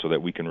well, so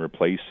that we can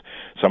replace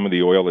some of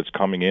the oil that's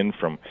coming in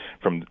from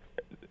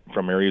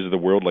areas of the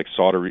world like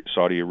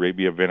Saudi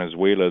Arabia,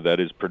 Venezuela, that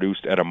is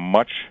produced at a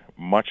much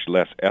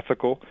less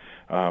ethical,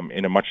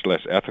 in a much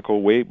less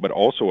ethical way, but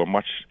also a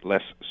much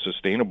less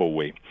sustainable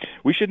way.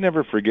 We should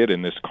never forget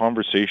in this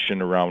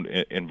conversation around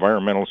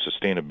environmental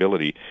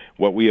sustainability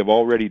what we have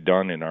already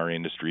done in our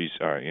industries.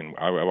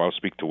 I'll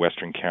speak to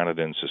Western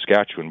Canada and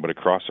Saskatchewan, but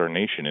across our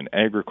nation in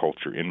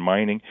agriculture, in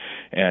mining,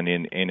 and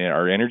in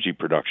our energy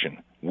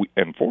production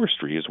and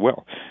forestry as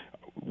well.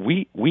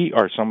 We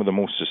produce some of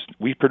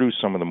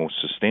the most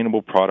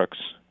sustainable products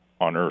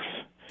on earth,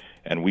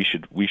 and we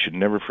should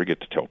never forget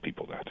to tell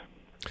people that.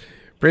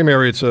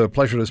 Premier, it's a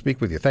pleasure to speak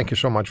with you. Thank you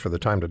so much for the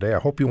time today. I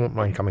hope you won't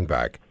mind coming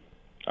back.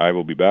 I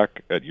will be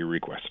back at your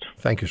request.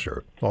 Thank you,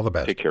 sir. All the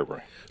best. Take care,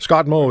 Roy.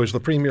 Scott Moe is the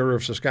Premier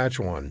of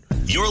Saskatchewan.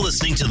 You're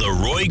listening to The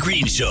Roy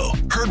Green Show.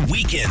 Heard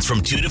weekends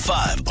from 2 to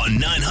 5 on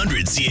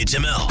 900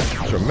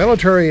 CHML. So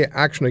military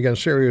action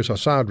against Syria's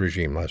Assad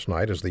regime last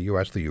night as the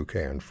U.S., the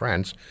U.K., and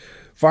France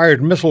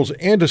fired missiles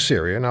into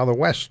Syria. Now the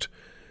West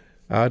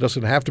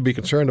doesn't have to be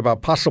concerned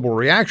about possible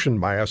reaction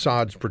by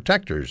Assad's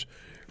protectors,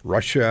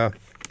 Russia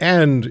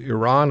and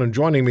Iran. And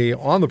joining me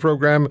on the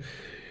program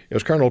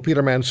is Colonel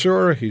Peter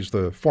Mansour. He's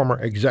the former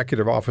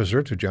executive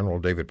officer to General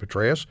David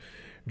Petraeus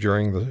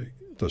during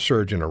the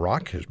surge in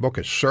Iraq. His book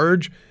is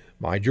Surge,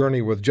 My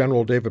Journey with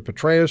General David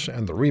Petraeus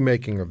and the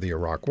Remaking of the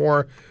Iraq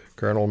War.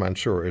 Colonel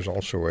Mansour is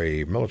also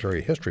a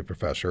military history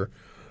professor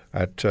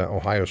at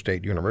Ohio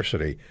State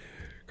University.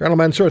 Colonel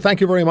Mansour, thank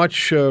you very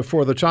much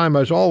for the time,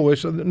 as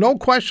always. No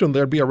question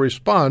there'd be a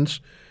response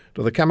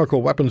to the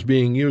chemical weapons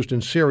being used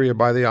in Syria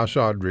by the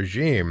Assad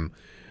regime.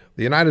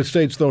 The United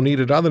States, though,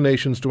 needed other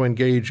nations to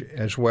engage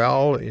as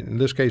well, in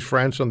this case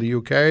France and the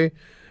UK.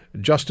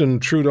 Justin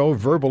Trudeau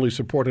verbally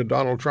supported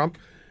Donald Trump.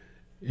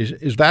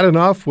 Is that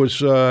enough? Has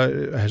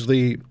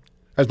the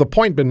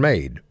point been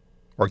made,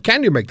 or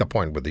can you make the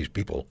point with these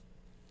people?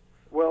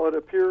 Well, it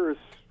appears,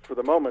 for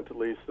the moment at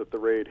least, that the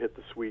raid hit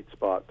the sweet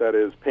spot. That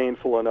is,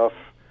 painful enough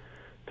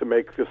to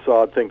make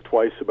Assad think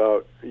twice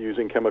about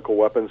using chemical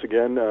weapons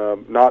again.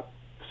 Not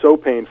so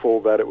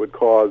painful that it would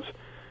cause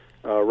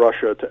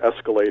Russia to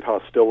escalate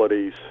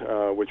hostilities,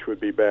 which would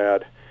be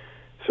bad.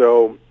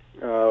 So,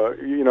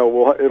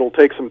 it'll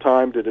take some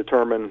time to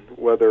determine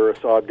whether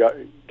Assad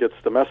gets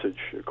the message.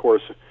 Of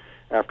course,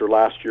 after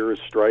last year's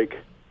strike,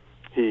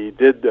 he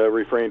did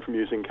refrain from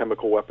using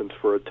chemical weapons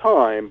for a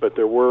time, but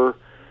there were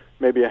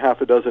maybe a half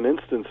a dozen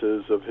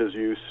instances of his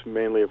use,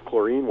 mainly of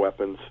chlorine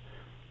weapons,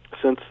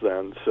 since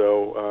then.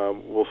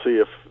 So we'll see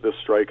if this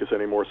strike is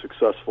any more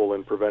successful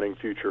in preventing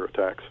future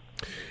attacks.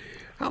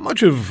 How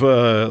much of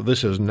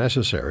this is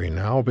necessary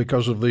now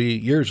because of the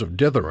years of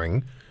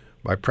dithering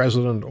by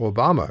President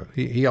Obama?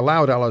 He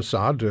allowed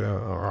Assad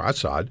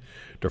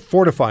to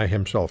fortify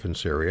himself in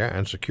Syria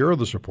and secure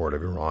the support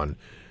of Iran.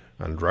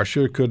 And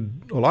Russia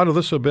a lot of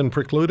this have been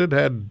precluded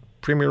had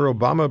Premier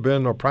Obama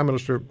been, or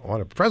President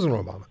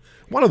Obama,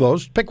 one of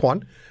those, pick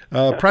one,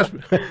 had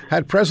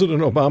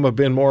President Obama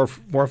been more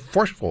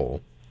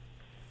forceful.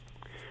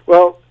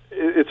 Well,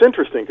 it's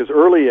interesting because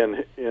early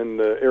in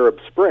the Arab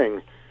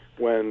Spring,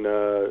 when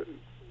there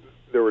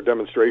were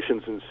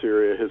demonstrations in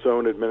Syria, his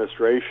own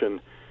administration,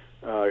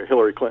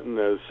 Hillary Clinton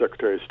as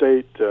Secretary of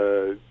State,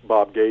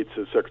 Bob Gates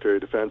as Secretary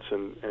of Defense,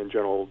 and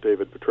General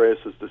David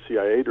Petraeus as the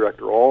CIA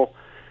director, all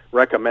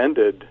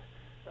recommended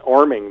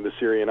arming the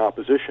Syrian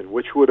opposition,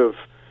 which would have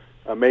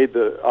made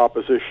the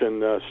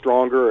opposition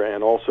stronger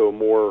and also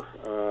more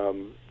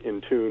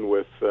in tune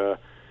with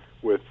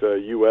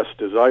U.S.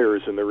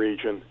 desires in the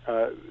region.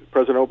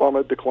 President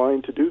Obama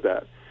declined to do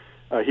that.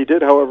 He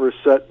did, however,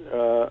 set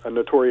a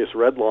notorious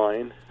red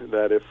line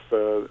that if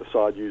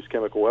Assad used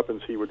chemical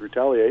weapons, he would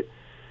retaliate.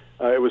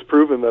 It was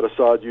proven that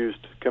Assad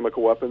used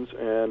chemical weapons,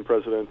 and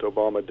President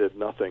Obama did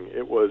nothing.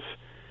 It was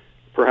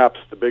perhaps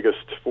the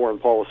biggest foreign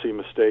policy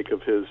mistake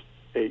of his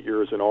 8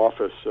 years in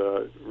office.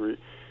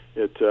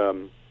 It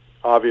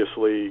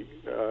obviously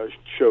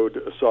showed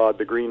Assad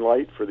the green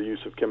light for the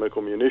use of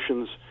chemical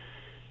munitions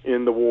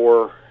in the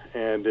war,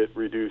 and it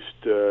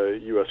reduced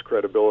U.S.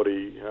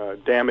 credibility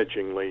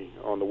damagingly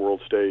on the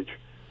world stage.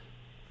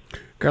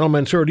 Colonel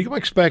Mansour, do you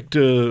expect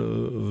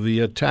the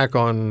attack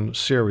on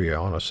Syria,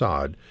 on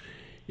Assad,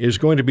 is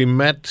going to be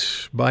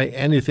met by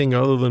anything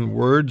other than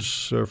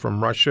words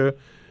from Russia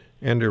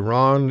and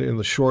Iran in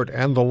the short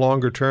and the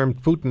longer term?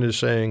 Putin is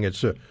saying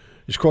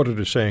he's quoted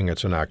as saying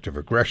it's an act of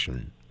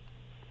aggression.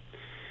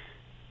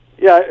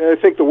 Yeah, I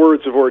think the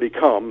words have already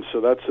come,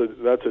 so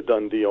that's a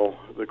done deal.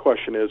 The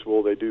question is,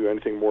 will they do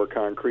anything more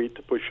concrete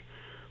to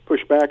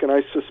push back? And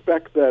I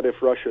suspect that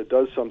if Russia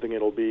does something,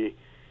 it'll be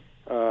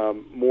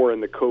more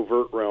in the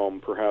covert realm,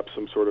 perhaps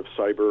some sort of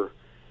cyber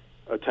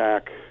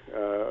attack.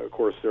 Of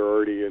course, they're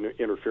already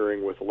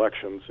interfering with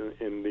elections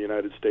in the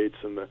United States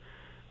and the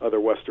other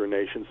Western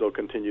nations. They'll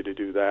continue to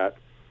do that.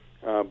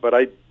 But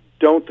I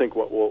don't think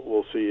what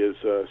we'll see is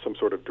some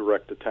sort of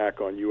direct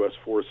attack on U.S.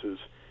 forces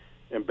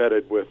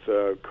embedded with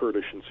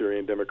Kurdish and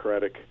Syrian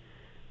democratic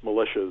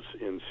militias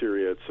in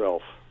Syria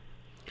itself.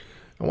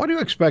 And what do you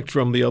expect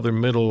from the other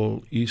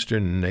Middle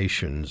Eastern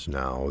nations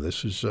now?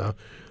 This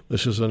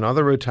is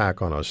another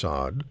attack on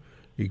Assad.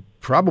 He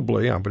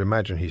probably, I would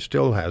imagine, he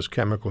still has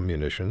chemical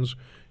munitions.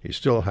 He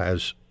still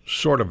has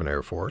sort of an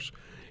air force,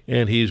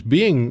 and he's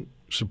being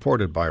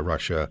supported by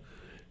Russia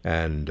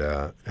and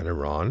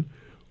Iran.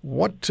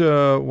 What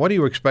do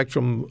you expect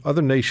from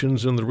other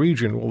nations in the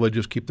region? Will they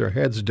just keep their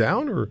heads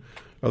down, or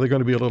are they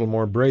going to be a little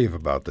more brave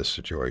about this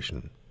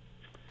situation?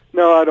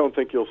 No, I don't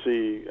think you'll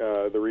see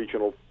the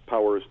regional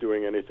powers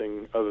doing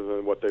anything other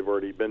than what they've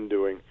already been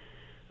doing.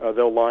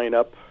 They'll line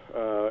up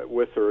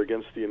with or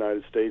against the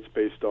United States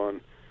based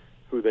on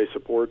who they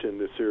support in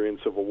the Syrian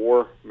civil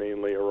war.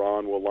 Mainly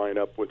Iran will line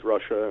up with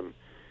Russia and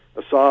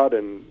Assad,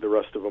 and the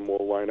rest of them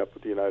will line up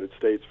with the United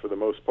States for the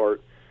most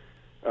part.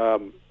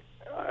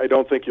 I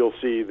don't think you'll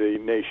see the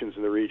nations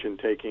in the region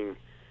taking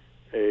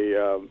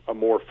a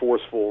more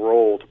forceful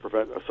role to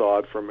prevent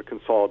Assad from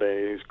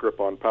consolidating his grip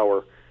on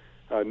power.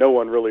 No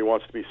one really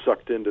wants to be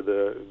sucked into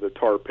the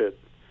tar pit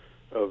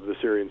of the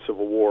Syrian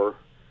civil war,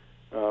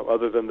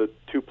 other than the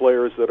two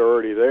players that are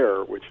already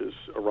there, which is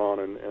Iran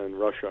and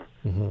Russia.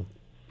 Mm-hmm.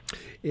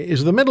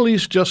 Is the Middle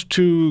East just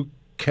too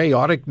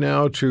chaotic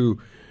now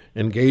to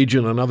engage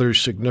in another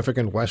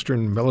significant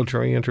Western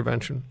military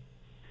intervention?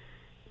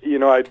 You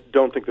know, I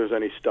don't think there's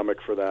any stomach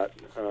for that,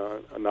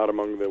 not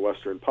among the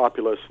Western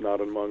populace,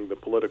 not among the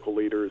political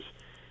leaders.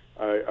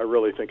 I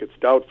really think it's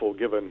doubtful,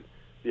 given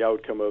the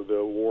outcome of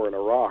the war in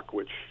Iraq,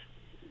 which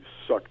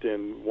sucked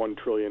in $1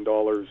 trillion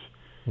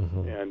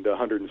and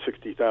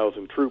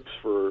 160,000 troops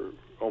for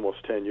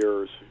almost 10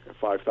 years,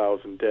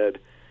 5,000 dead.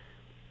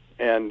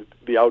 And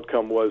the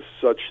outcome was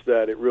such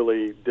that it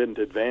really didn't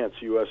advance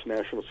U.S.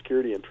 national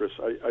security interests.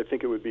 I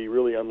think it would be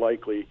really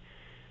unlikely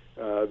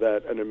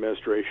that an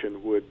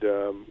administration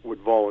would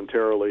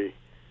voluntarily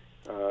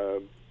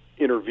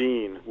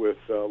intervene with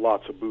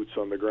lots of boots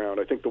on the ground.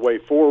 I think the way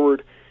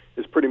forward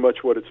is pretty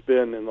much what it's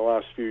been in the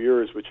last few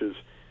years, which is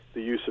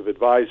the use of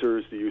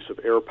advisors, the use of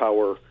air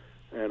power,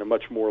 and a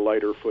much more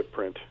lighter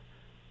footprint.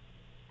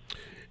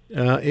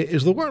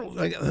 Is the world?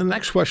 The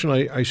next question,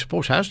 I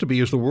suppose, has to be: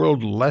 is the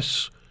world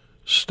less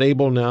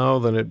stable now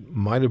than it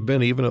might have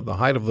been even at the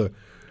height of the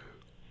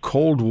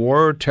Cold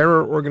War?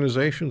 Terror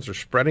organizations are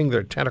spreading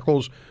their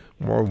tentacles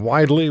more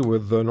widely,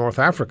 with North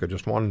Africa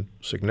just one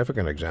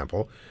significant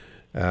example.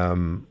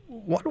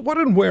 What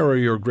and where are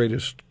your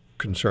greatest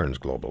concerns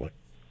globally?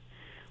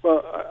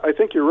 Well, I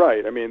think you're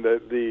right. I mean,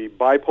 the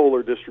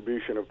bipolar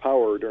distribution of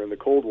power during the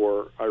Cold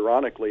War,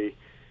 ironically,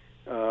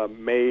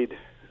 made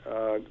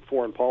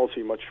foreign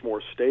policy much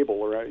more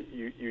stable. Right?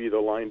 You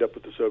either lined up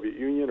with the Soviet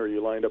Union or you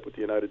lined up with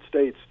the United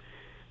States,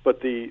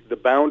 but the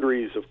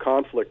boundaries of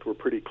conflict were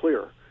pretty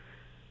clear.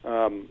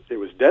 It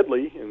was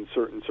deadly in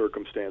certain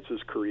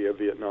circumstances, Korea,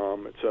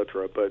 Vietnam,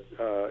 etc., but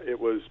it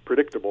was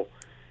predictable.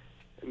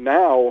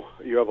 Now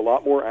you have a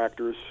lot more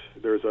actors.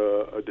 There's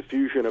a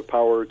diffusion of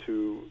power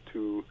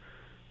to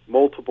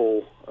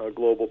multiple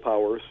global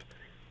powers.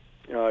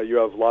 You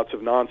have lots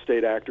of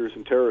non-state actors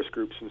and terrorist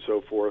groups and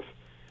so forth.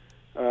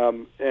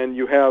 And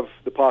you have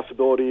the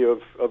possibility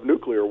of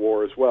nuclear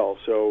war as well.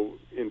 So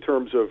in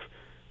terms of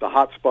the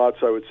hot spots,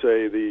 I would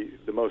say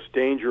the most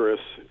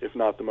dangerous, if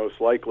not the most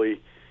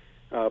likely,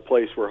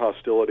 place where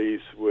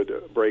hostilities would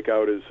break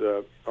out is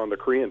on the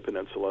Korean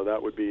Peninsula.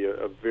 That would be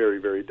a very,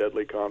 very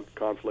deadly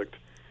conflict.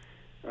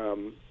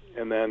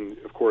 And then,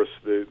 of course,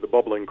 the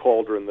bubbling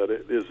cauldron that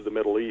is the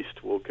Middle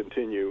East will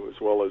continue, as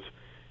well as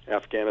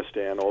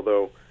Afghanistan,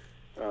 although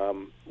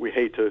we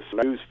hate to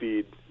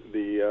newsfeed,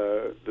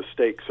 the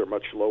stakes are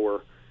much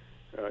lower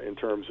in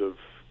terms of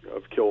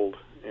killed,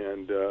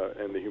 and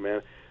the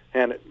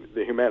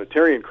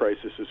humanitarian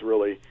crisis is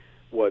really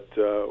what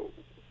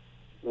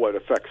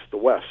affects the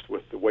West,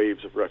 with the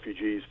waves of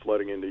refugees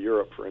flooding into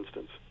Europe, for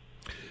instance.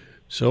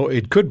 So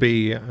it could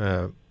be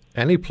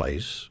any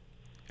place,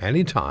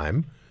 any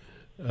time,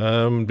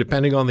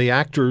 depending on the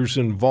actors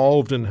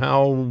involved and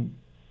how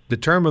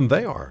determined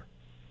they are.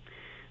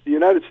 The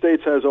United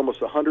States has almost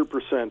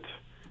 100%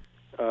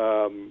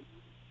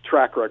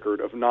 track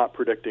record of not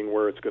predicting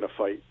where it's going to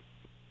fight.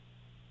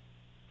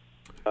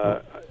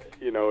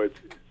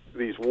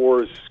 These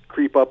wars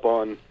creep up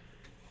on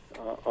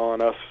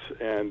us,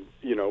 and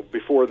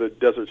before the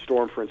Desert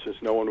Storm, for instance,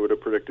 no one would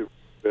have predicted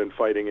been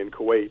fighting in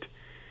Kuwait.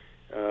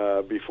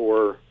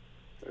 Before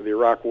the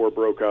Iraq War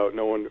broke out,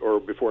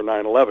 before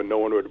 9/11, no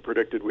one would have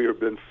predicted we would have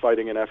been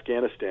fighting in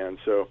Afghanistan.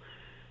 So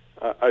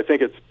I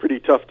think it's pretty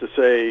tough to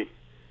say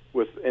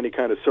with any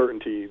kind of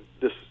certainty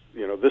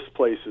this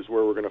place is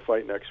where we're going to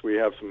fight next. We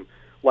have some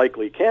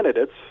likely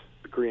candidates,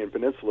 the Korean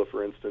Peninsula,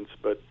 for instance,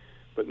 but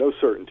no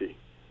certainty.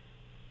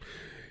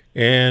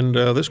 And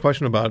this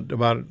question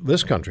about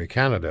this country,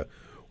 Canada,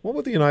 what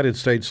would the United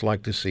States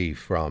like to see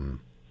from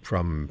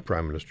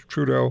Prime Minister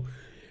Trudeau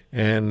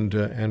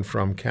and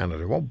from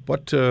Canada? Well,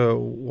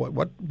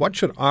 what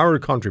should our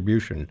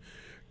contribution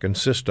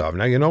consist of?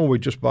 Now, we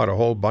just bought a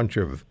whole bunch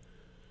of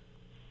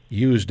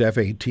used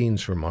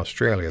F-18s from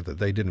Australia that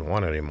they didn't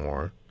want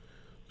anymore.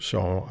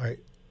 So I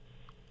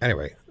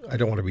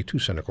don't want to be too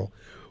cynical.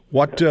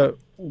 What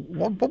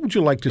would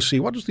you like to see?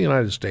 What does the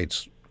United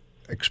States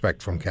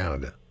expect from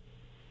Canada?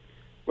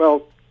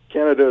 Well,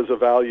 Canada is a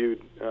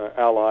valued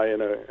ally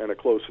and a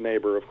close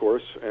neighbor, of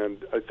course,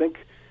 and I think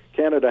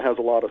Canada has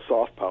a lot of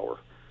soft power,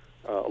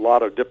 a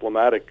lot of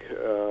diplomatic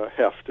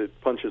heft. It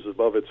punches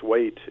above its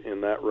weight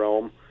in that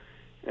realm,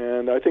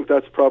 and I think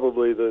that's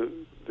probably the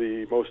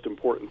most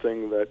important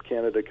thing that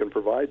Canada can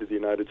provide to the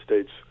United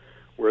States,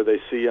 where they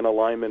see an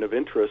alignment of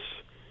interests.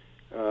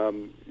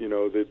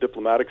 The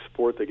diplomatic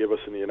support they give us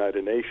in the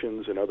United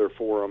Nations and other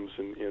forums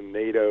in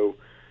NATO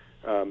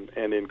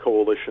and in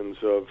coalitions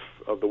of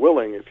the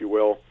willing, if you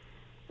will,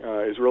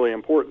 is really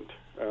important.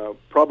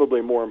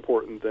 Probably more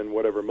important than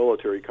whatever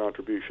military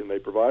contribution they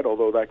provide,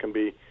 although that can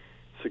be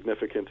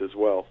significant as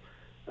well.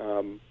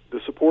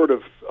 The support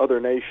of other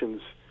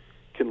nations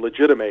can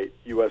legitimate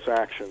U.S.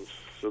 actions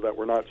so that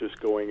we're not just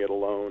going it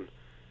alone,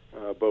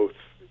 both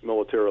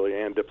militarily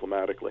and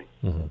diplomatically.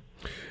 Mm-hmm.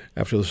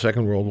 After the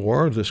Second World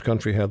War, this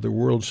country had the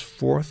world's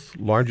fourth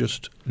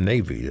largest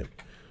navy,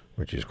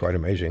 which is quite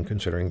amazing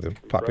considering the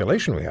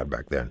population we had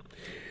back then.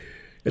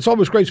 It's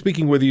always great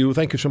speaking with you.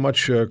 Thank you so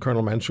much,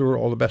 Colonel Mansour.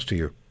 All the best to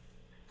you.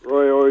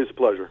 Roy, always a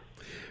pleasure.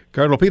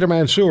 Colonel Peter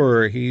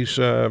Mansour, he's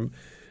a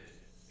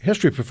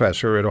history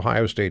professor at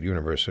Ohio State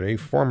University,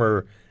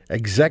 former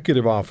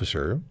executive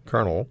officer,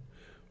 colonel,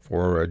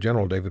 for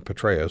General David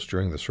Petraeus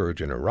during the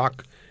surge in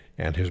Iraq,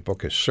 and his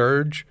book is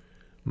Surge,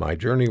 My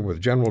Journey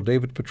with General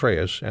David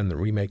Petraeus and the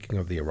Remaking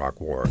of the Iraq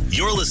War.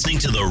 You're listening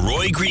to The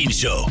Roy Green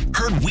Show,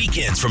 heard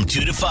weekends from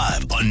 2 to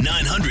 5 on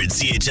 900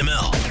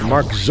 CHML.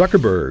 Mark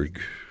Zuckerberg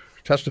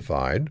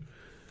testified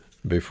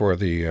before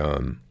the,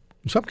 in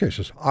some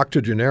cases,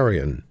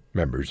 octogenarian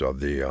members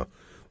of the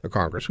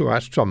Congress, who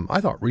asked some,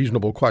 I thought,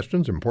 reasonable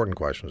questions, important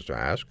questions to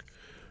ask.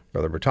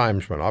 But there were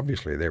times when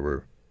obviously they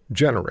were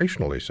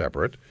generationally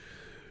separate.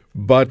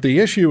 But the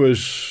issue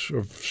is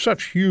of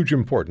such huge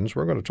importance.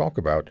 We're going to talk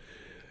about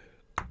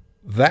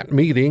that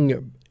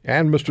meeting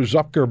and Mr.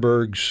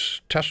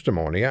 Zuckerberg's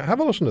testimony. Have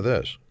a listen to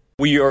this.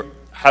 We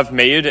have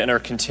made and are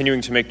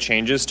continuing to make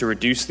changes to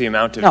reduce the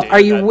amount of data. Are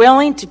you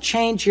willing to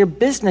change your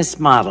business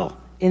model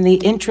in the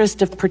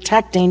interest of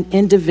protecting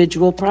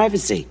individual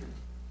privacy?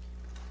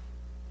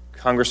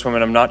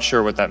 Congresswoman, I'm not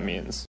sure what that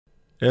means.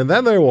 And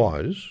then there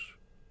was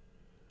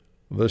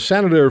the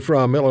senator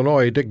from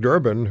Illinois, Dick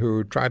Durbin,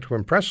 who tried to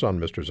impress on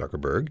Mr.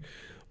 Zuckerberg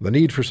the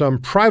need for some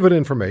private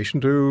information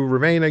to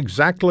remain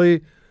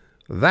exactly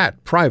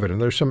that, private.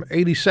 And there's some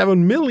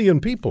 87 million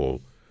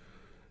people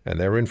and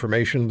their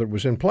information that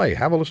was in play.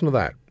 Have a listen to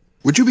that.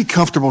 Would you be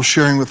comfortable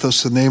sharing with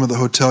us the name of the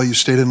hotel you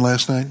stayed in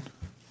last night?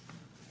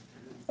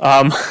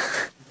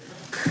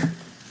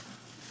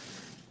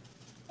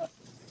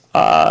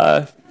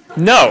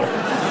 No.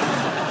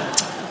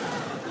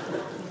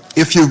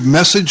 If you've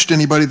messaged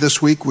anybody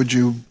this week, would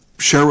you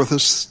share with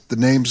us the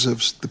names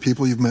of the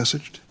people you've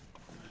messaged?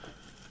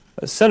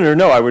 Senator,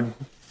 no, I would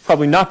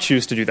probably not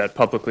choose to do that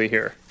publicly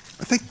here.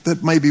 I think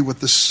that may be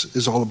what this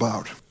is all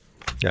about.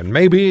 And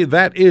maybe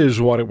that is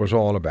what it was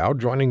all about.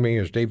 Joining me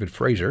is David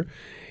Fraser,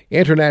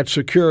 Internet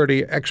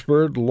security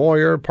expert,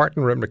 lawyer,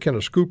 partner at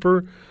McInnes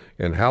Cooper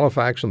in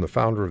Halifax, and the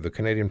founder of the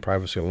Canadian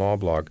Privacy Law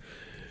blog.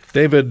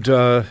 David,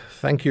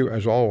 thank you,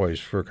 as always,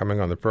 for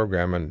coming on the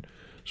program and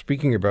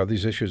speaking about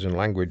these issues in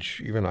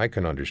language even I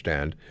can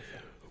understand.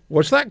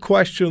 Was that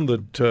question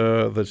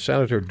that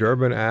Senator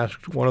Durbin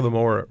asked one of the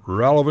more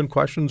relevant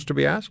questions to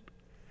be asked?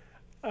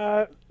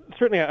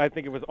 Certainly, I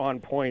think it was on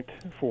point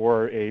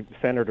for a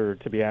senator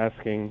to be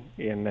asking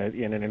in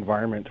an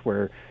environment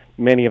where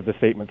many of the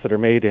statements that are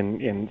made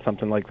in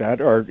something like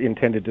that are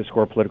intended to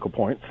score political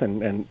points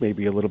and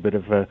maybe a little bit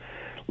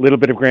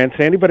of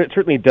grandstanding. But it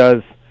certainly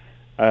does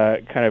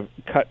kind of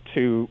cut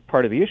to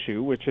part of the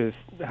issue, which is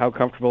how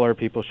comfortable are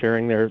people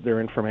sharing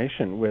their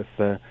information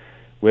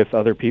with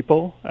other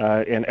people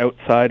and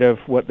outside of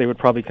what they would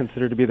probably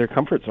consider to be their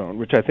comfort zone,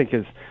 which I think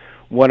is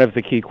one of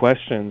the key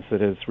questions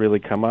that has really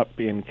come up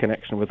in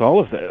connection with all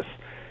of this,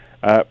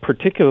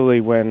 particularly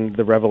when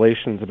the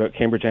revelations about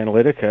Cambridge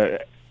Analytica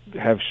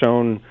have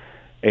shown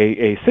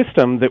a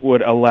system that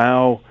would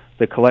allow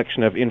the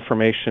collection of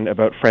information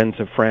about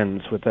friends of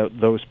friends without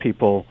those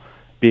people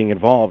being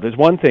involved. It's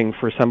one thing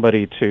for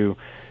somebody to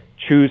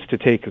choose to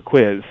take a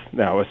quiz,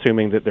 now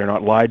assuming that they're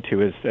not lied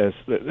to as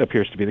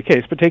appears to be the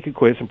case, but take a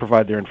quiz and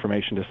provide their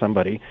information to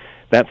somebody.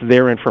 That's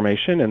their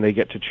information and they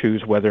get to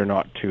choose whether or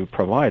not to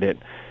provide it.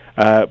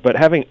 But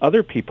having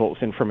other people's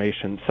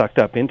information sucked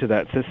up into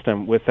that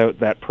system without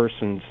that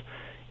person's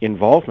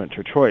involvement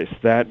or choice,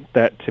 that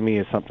to me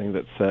is something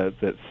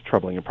that's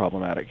troubling and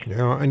problematic.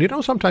 Yeah,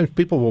 and sometimes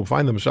people will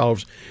find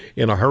themselves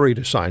in a hurry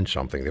to sign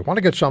something. They want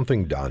to get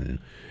something done.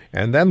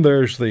 And then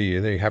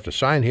they have to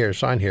sign here,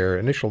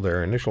 initial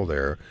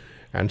there.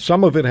 And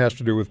some of it has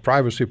to do with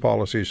privacy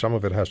policies, some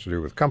of it has to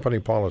do with company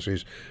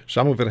policies,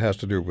 some of it has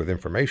to do with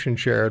information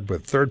shared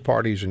with third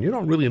parties, and you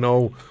don't really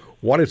know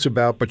what it's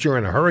about, but you're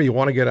in a hurry, you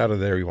want to get out of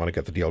there, you want to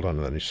get the deal done,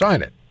 and then you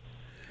sign it.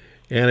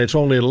 And it's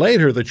only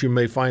later that you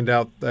may find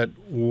out that,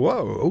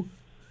 whoa,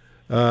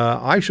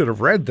 I should have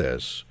read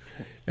this.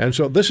 And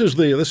so this is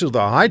the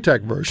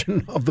high-tech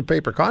version of the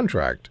paper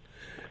contract.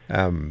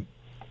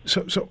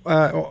 So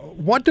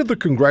what did the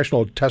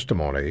congressional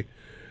testimony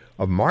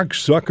of Mark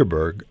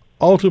Zuckerberg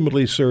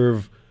ultimately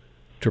serve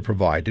to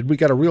provide? Did we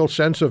get a real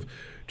sense of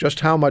just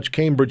how much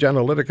Cambridge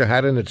Analytica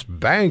had in its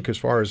bank as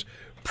far as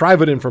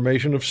private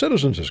information of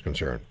citizens is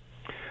concerned?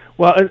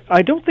 Well,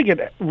 I don't think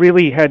it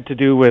really had to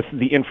do with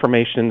the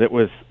information that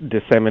was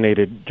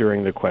disseminated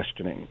during the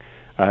questioning.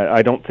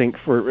 I don't think,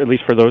 at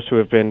least for those who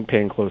have been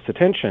paying close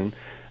attention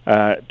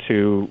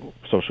to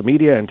social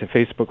media and to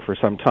Facebook for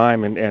some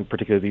time, and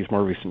particularly these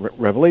more recent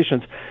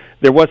revelations,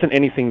 there wasn't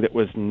anything that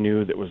was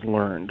new that was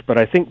learned. But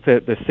I think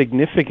that the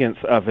significance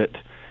of it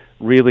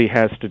really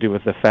has to do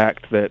with the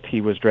fact that he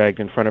was dragged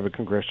in front of a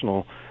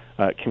congressional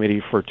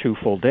committee for 2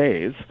 full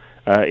days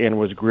and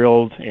was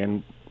grilled,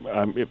 and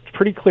it's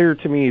pretty clear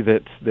to me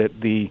that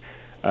the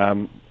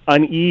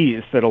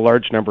unease that a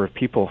large number of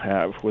people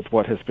have with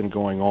what has been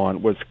going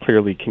on was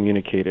clearly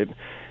communicated.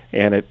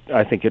 And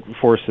I think it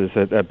forces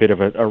a bit of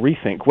a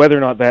rethink, whether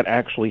or not that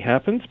actually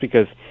happens,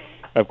 because,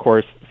 of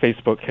course,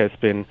 Facebook has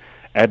been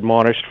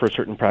admonished for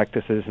certain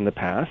practices in the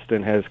past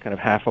and has kind of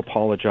half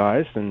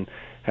apologized and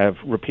have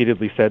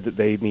repeatedly said that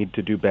they need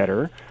to do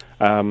better.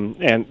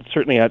 And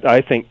certainly I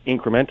think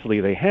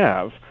incrementally they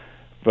have,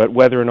 but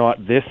whether or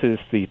not this is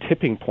the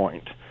tipping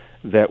point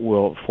that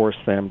will force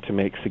them to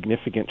make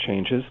significant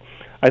changes,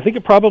 I think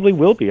it probably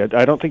will be.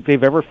 I don't think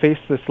they've ever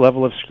faced this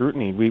level of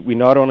scrutiny. We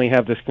not only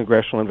have this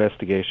congressional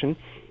investigation,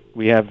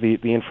 we have the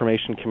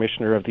Information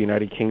Commissioner of the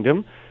United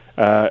Kingdom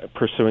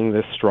pursuing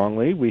this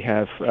strongly. We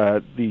have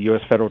the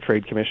U.S. Federal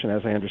Trade Commission,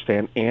 as I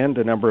understand, and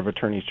a number of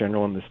attorneys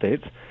general in the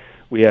states.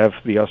 We have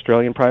the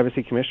Australian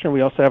Privacy Commissioner.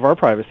 We also have our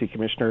Privacy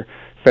Commissioner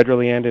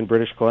federally and in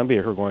British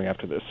Columbia who are going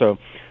after this. So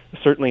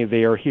certainly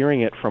they are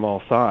hearing it from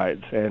all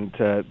sides, and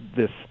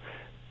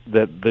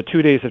the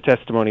 2 days of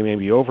testimony may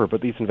be over,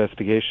 but these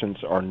investigations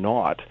are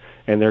not,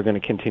 and they're going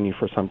to continue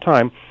for some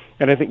time.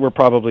 And I think we're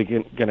probably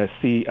going to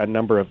see a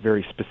number of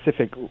very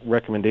specific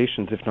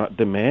recommendations, if not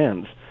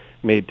demands,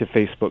 made to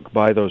Facebook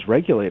by those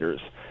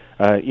regulators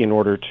in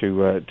order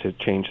to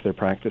change their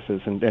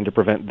practices and to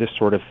prevent this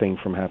sort of thing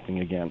from happening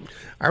again.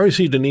 I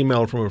received an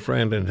email from a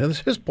friend, and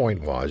his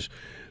point was,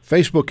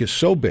 Facebook is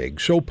so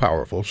big, so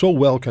powerful, so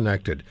well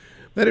connected,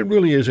 that it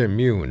really is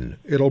immune.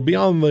 It'll be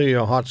on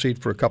the hot seat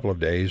for a couple of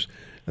days,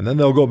 and then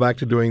they'll go back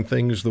to doing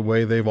things the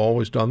way they've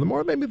always done them,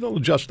 or maybe they'll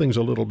adjust things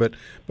a little bit,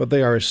 but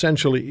they are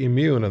essentially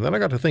immune. And then I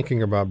got to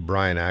thinking about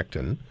Brian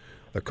Acton,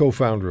 the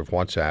co-founder of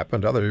WhatsApp,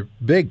 and other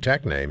big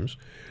tech names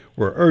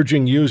were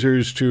urging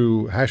users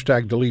to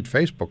hashtag delete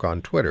Facebook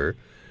on Twitter.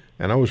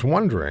 And I was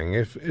wondering,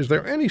 is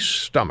there any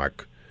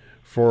stomach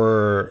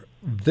for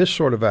this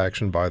sort of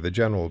action by the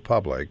general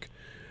public?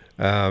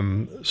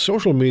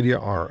 Social media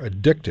are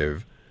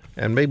addictive,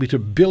 and maybe to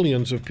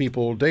billions of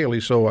people daily.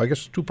 So I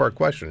guess two-part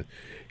question.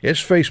 Is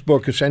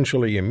Facebook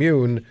essentially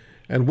immune,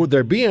 and would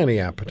there be any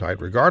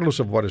appetite, regardless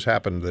of what has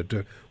happened, that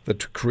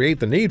to create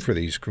the need for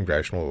these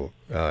congressional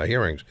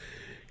hearings?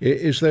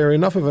 Is there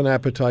enough of an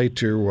appetite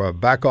to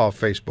back off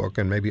Facebook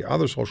and maybe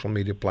other social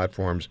media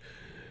platforms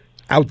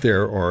out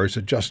there, or is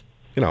it just,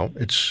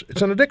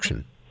 it's an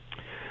addiction?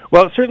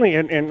 Well, certainly,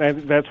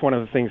 and that's one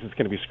of the things that's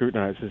going to be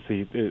scrutinized, is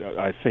the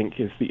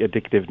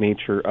addictive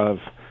nature of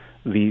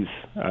these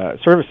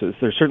services.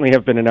 There certainly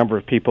have been a number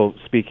of people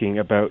speaking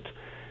about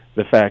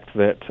the fact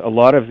that a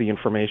lot of the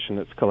information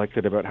that's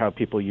collected about how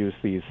people use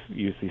these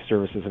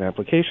services and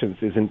applications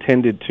is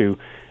intended to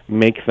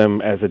make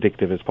them as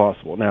addictive as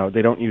possible. Now,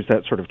 they don't use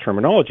that sort of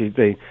terminology.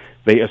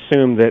 They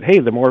assume that, hey,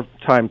 the more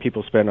time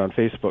people spend on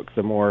Facebook,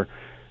 the more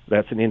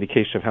that's an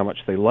indication of how much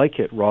they like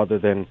it, rather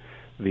than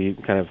the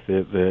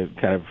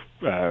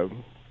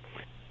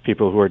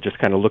people who are just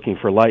kind of looking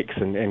for likes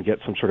and get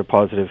some sort of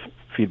positive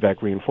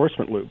feedback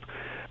reinforcement loop.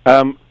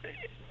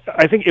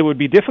 I think it would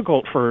be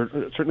difficult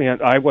certainly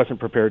I wasn't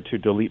prepared to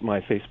delete my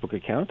Facebook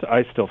account.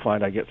 I still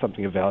find I get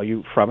something of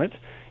value from it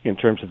in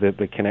terms of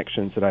the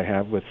connections that I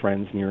have with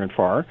friends near and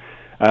far.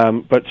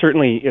 But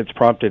certainly it's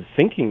prompted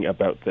thinking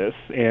about this,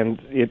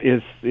 and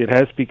it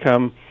has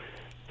become,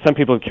 some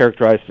people have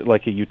characterized it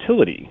like a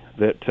utility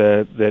that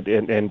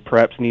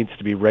perhaps needs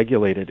to be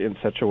regulated in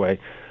such a way.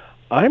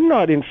 I'm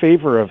not in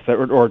favor of that,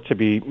 or to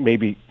be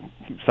maybe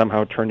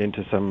somehow turned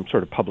into some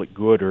sort of public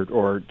good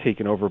or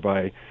taken over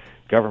by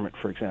government,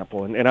 for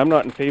example. And I'm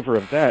not in favor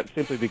of that,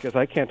 simply because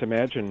I can't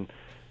imagine,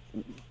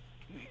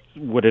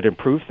 would it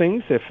improve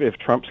things if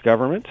Trump's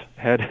government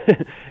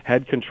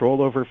had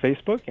control over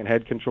Facebook and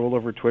had control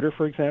over Twitter,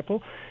 for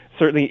example?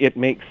 Certainly it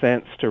makes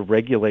sense to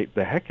regulate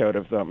the heck out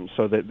of them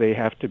so that they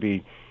have to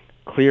be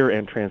clear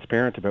and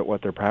transparent about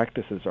what their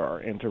practices are,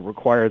 and to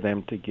require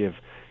them to give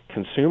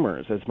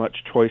consumers as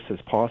much choice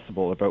as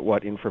possible about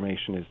what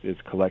information is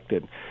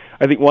collected.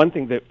 I think one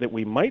thing that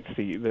we might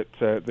see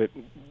that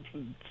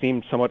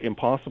seemed somewhat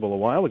impossible a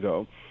while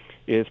ago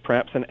is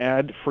perhaps an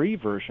ad-free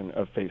version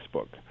of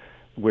Facebook,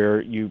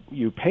 where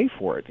you pay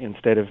for it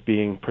instead of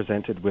being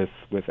presented with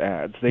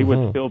ads. They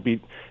would still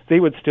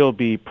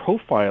be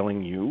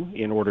profiling you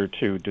in order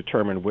to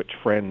determine which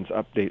friends'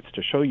 updates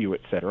to show you,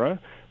 etc.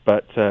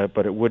 But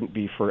it wouldn't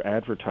be for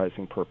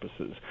advertising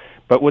purposes.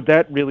 But would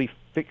that really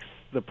fix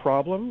the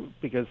problem?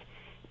 Because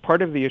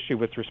part of the issue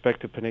with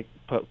respect to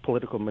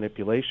political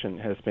manipulation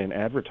has been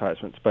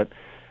advertisements, but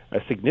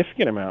a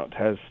significant amount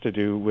has to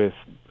do with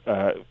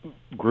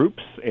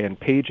groups and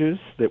pages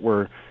that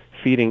were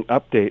feeding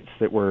updates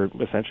that were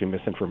essentially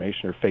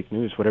misinformation or fake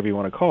news, whatever you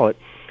want to call it,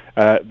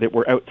 that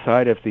were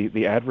outside of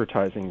the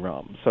advertising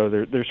realm. So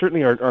there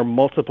certainly are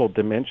multiple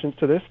dimensions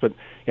to this, but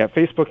yeah,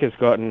 Facebook has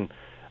gotten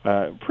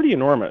pretty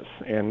enormous,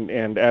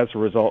 and as a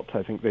result,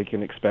 I think they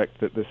can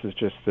expect that this is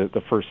just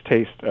the first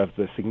taste of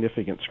the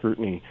significant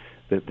scrutiny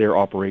that their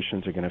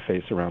operations are going to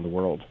face around the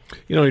world.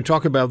 You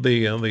talk about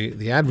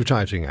the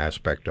advertising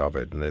aspect of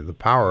it, and the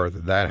power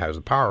that has,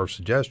 the power of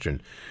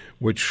suggestion,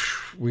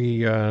 which we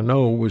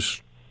know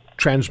was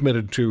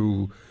transmitted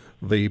to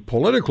the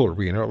political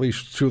arena, or at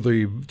least to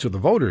the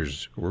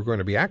voters who were going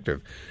to be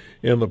active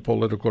in the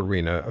political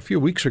arena. A few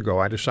weeks ago,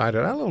 I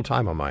decided I had a little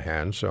time on my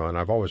hands, and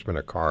I've always been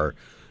a car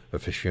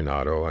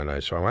aficionado,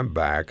 and so I went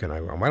back and I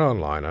went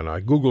online and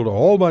I Googled a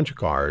whole bunch of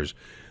cars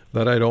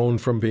that I'd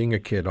owned from being a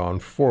kid on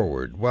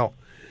forward. Well,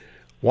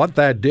 what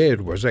that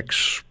did was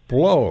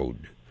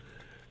explode,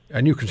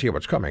 and you can see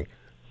what's coming.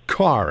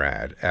 Car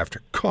ad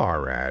after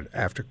car ad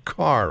after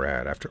car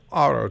ad after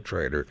Auto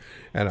Trader,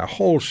 and a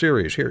whole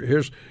series.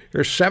 Here's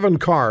 7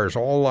 cars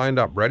all lined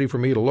up, ready for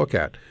me to look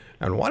at.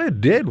 And what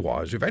it did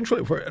was,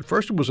 eventually, at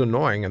first it was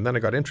annoying, and then it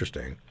got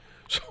interesting.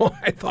 So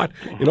I thought,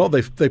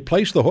 they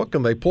placed the hook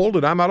and they pulled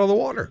it. I'm out of the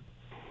water.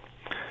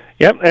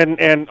 Yep,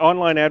 and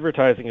online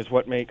advertising is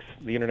what makes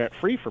the internet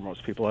free for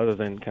most people, other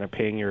than kind of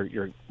paying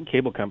your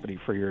cable company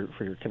for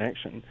your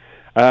connection.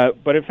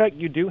 But in fact,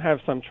 you do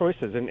have some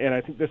choices, and I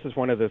think this is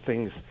one of the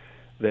things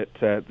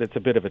that's a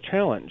bit of a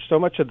challenge. So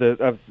much of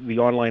the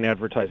online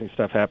advertising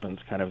stuff happens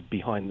kind of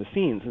behind the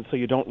scenes, and so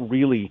you don't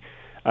really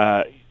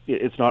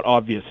it's not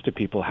obvious to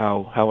people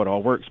how it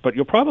all works. But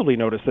you'll probably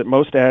notice that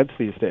most ads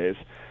these days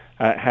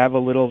have a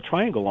little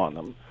triangle on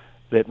them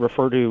that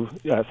refer to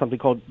something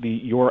called the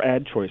Your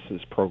Ad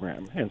Choices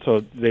program. And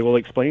so they will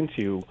explain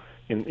to you,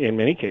 in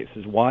many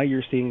cases, why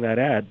you're seeing that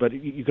ad. But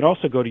you can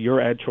also go to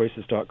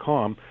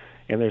youradchoices.com,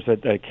 and there's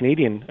a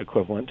Canadian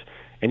equivalent,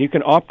 and you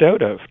can opt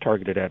out of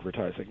targeted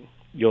advertising.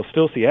 You'll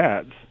still see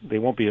ads. They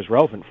won't be as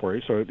relevant for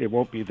you, so it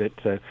won't be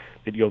that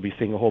you'll be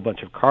seeing a whole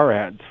bunch of car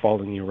ads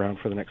following you around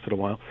for the next little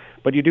while.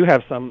 But you do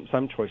have some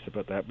choice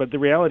about that. But the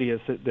reality is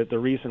that the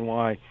reason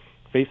why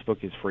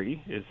Facebook is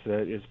free is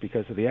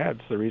because of the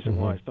ads. The reason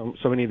why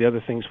so many of the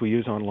other things we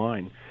use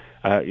online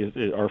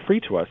are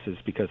free to us is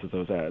because of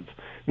those ads.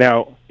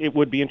 Now, it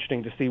would be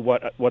interesting to see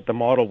what the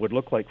model would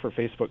look like for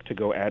Facebook to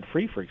go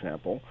ad-free, for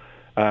example,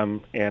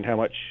 and how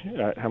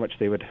much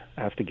they would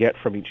have to get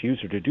from each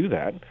user to do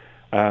that.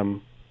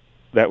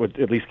 That would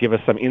at least give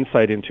us some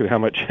insight into how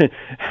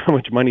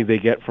much money they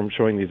get from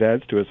showing these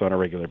ads to us on a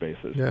regular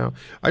basis. Yeah,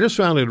 I just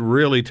found it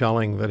really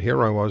telling that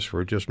here I was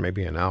for just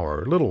maybe an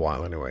hour, a little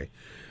while anyway,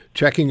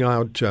 checking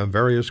out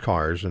various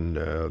cars and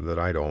that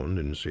I'd owned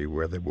and see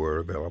where they were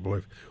available,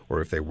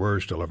 or if they were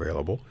still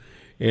available,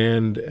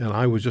 and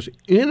I was just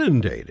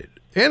inundated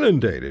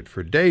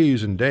for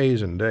days and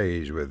days and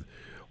days with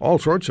all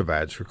sorts of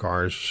ads for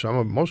cars,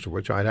 most of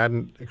which I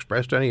hadn't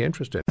expressed any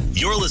interest in.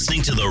 You're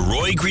listening to The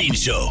Roy Green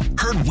Show,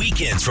 heard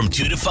weekends from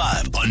 2 to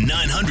 5 on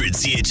 900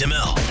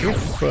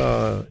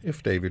 CHML.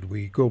 If David,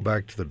 we go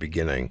back to the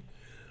beginning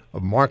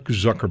of Mark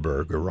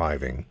Zuckerberg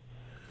arriving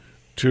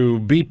to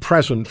be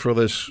present for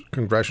this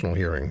congressional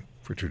hearing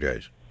for 2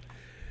 days,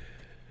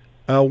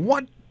 how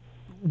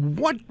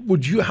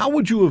would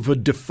you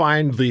have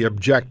defined the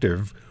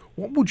objective?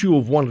 What would you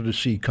have wanted to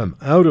see come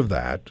out of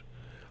that?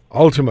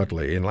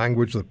 Ultimately, in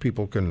language that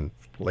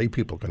lay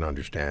people can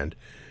understand,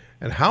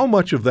 and how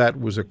much of that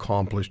was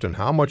accomplished and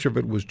how much of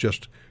it was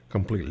just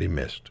completely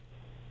missed?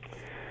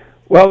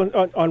 Well,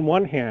 on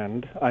one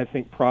hand, I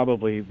think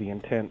probably the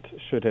intent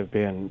should have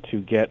been to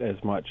get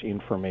as much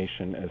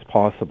information as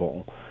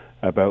possible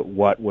about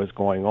what was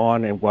going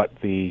on and what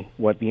the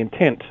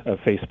intent of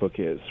Facebook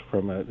is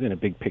in a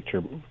big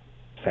picture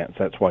sense.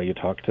 That's why you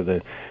talk to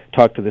the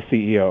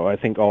CEO. I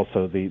think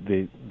also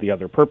the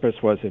other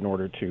purpose was in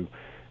order to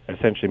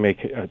essentially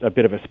make a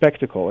bit of a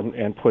spectacle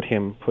and put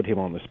him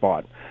on the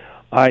spot.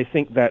 I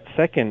think that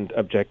second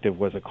objective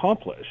was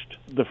accomplished.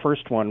 The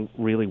first one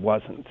really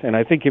wasn't, and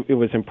I think it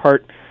was in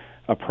part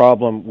a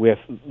problem with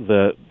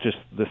the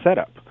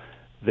setup,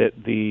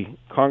 that the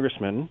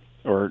congressmen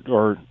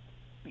or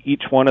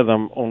each one of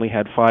them only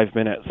had 5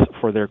 minutes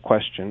for their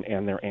question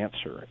and their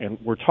answer, and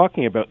we're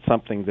talking about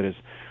something that is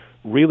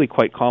really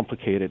quite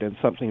complicated and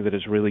something that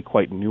is really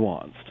quite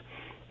nuanced.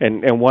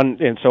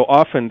 And so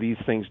often these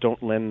things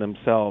don't lend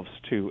themselves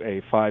to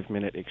a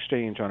 5-minute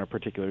exchange on a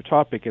particular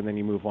topic, and then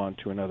you move on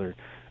to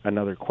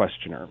another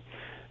questioner.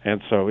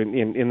 And so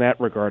in that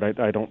regard,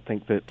 I don't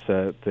think that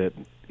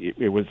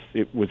it was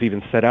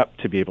even set up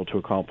to be able to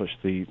accomplish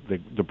the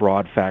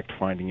broad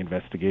fact-finding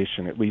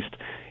investigation, at least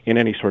in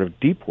any sort of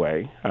deep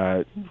way.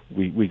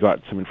 We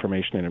got some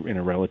information in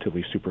a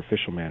relatively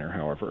superficial manner,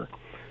 however.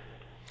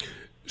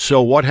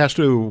 So what has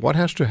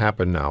to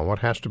happen now? What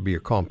has to be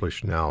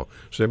accomplished now?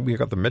 So we've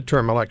got the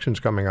midterm elections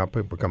coming up.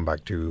 We'll come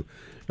back to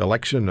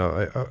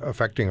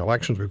affecting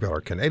elections. We've got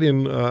our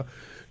Canadian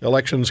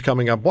elections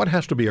coming up. What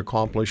has to be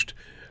accomplished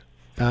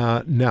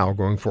now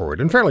going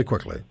forward, and fairly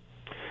quickly?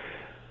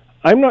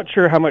 I'm not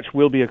sure how much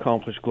will be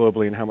accomplished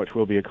globally and how much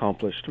will be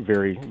accomplished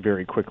very,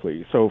 very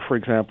quickly. So, for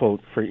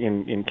example,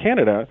 in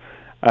Canada,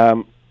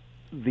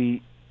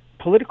 the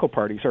political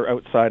parties are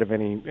outside of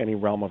any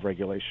realm of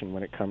regulation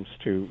when it comes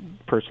to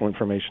personal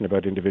information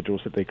about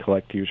individuals that they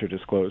collect, use, or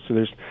disclose.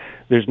 So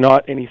there's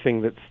not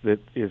anything that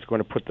is going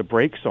to put the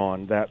brakes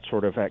on that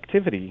sort of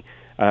activity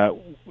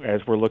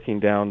as we're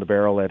looking down the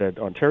barrel at an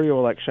Ontario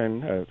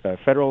election, a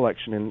federal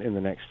election in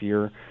the next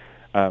year.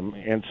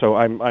 And so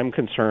I'm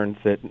concerned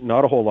that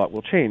not a whole lot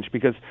will change,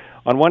 because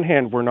on one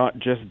hand, we're not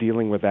just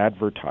dealing with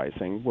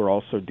advertising, we're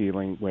also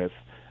dealing with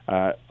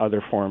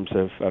other forms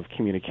of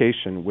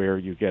communication where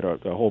you get a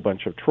whole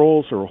bunch of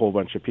trolls or a whole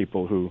bunch of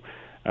people who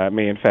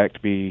may in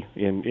fact be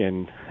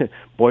in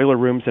boiler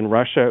rooms in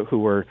Russia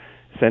who are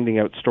sending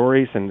out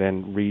stories and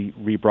then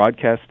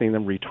rebroadcasting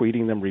them,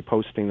 retweeting them,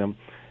 reposting them,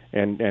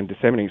 and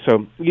disseminating.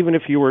 So even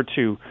if you were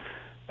to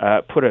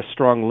put a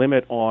strong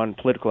limit on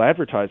political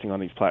advertising on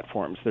these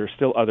platforms, there are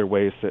still other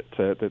ways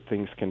that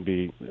things can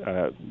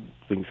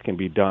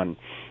be done.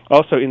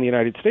 Also, in the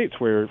United States,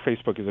 where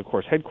Facebook is, of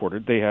course,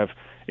 headquartered, they have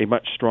a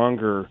much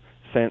stronger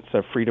sense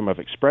of freedom of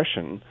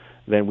expression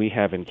than we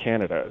have in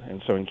Canada.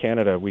 And so in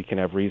Canada, we can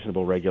have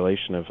reasonable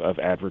regulation of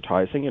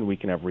advertising, and we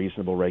can have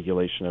reasonable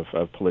regulation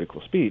of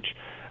political speech.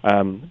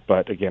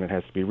 But again, it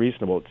has to be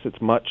reasonable.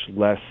 It's much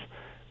less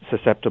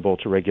susceptible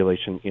to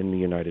regulation in the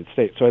United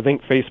States. So I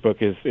think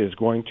Facebook is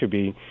going to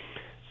be,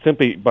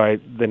 simply by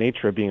the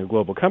nature of being a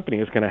global company,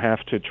 is going to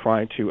have to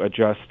try to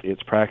adjust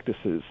its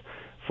practices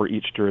for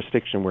each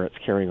jurisdiction where it's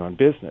carrying on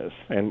business.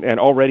 And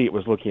already it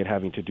was looking at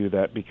having to do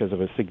that because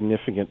of a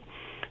significant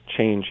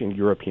change in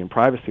European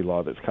privacy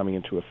law that's coming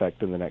into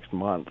effect in the next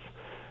month.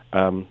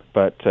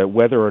 But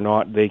whether or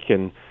not they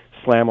can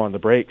slam on the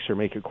brakes or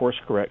make a course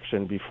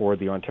correction before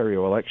the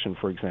Ontario election,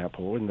 for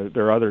example, and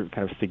there are other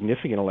kind of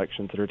significant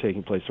elections that are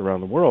taking place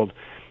around the world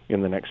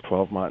in the next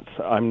 12 months,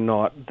 I'm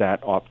not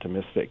that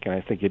optimistic, and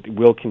I think it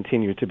will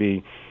continue to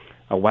be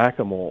a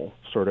whack-a-mole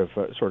sort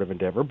of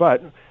endeavor.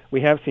 But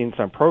we have seen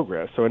some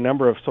progress. So a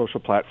number of social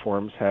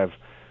platforms have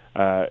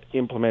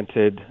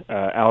implemented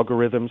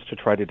algorithms to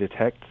try to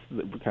detect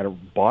kind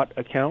of bot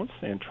accounts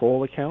and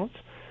troll accounts.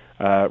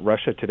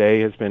 Russia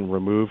Today has been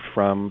removed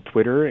from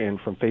Twitter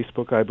and from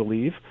Facebook, I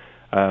believe,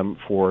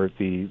 for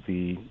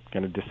the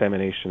kind of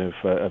dissemination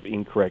of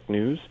incorrect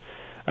news.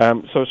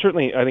 So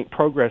certainly, I think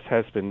progress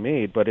has been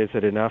made, but is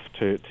it enough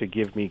to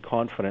give me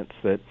confidence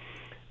that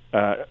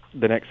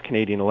the next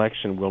Canadian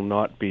election will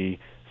not be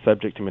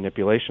subject to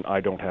manipulation?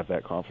 I don't have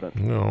that confidence.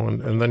 No,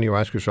 and then you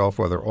ask yourself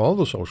whether all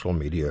the social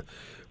media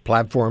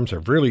platforms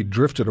have really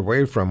drifted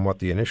away from what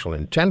the initial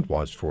intent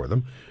was for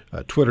them.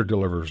 Twitter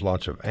delivers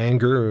lots of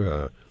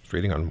anger.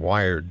 Reading on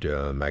Wired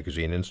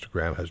magazine,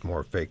 Instagram has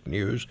more fake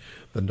news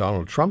than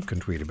Donald Trump can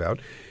tweet about.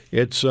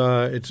 It's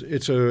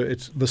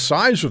the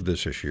size of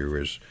this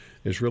issue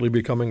is really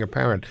becoming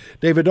apparent.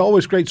 David,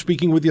 always great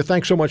speaking with you.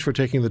 Thanks so much for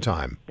taking the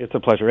time. It's a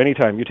pleasure.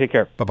 Anytime. You take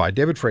care. Bye-bye.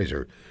 David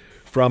Fraser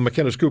from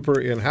McInnes Cooper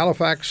in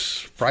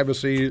Halifax,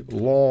 privacy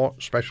law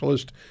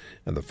specialist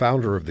and the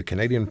founder of the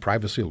Canadian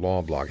Privacy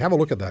Law blog. Have a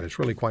look at that. It's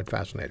really quite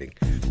fascinating.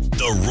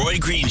 The Roy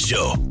Green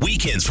Show,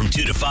 weekends from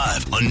 2 to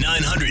 5 on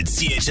 900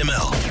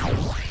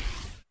 CHML.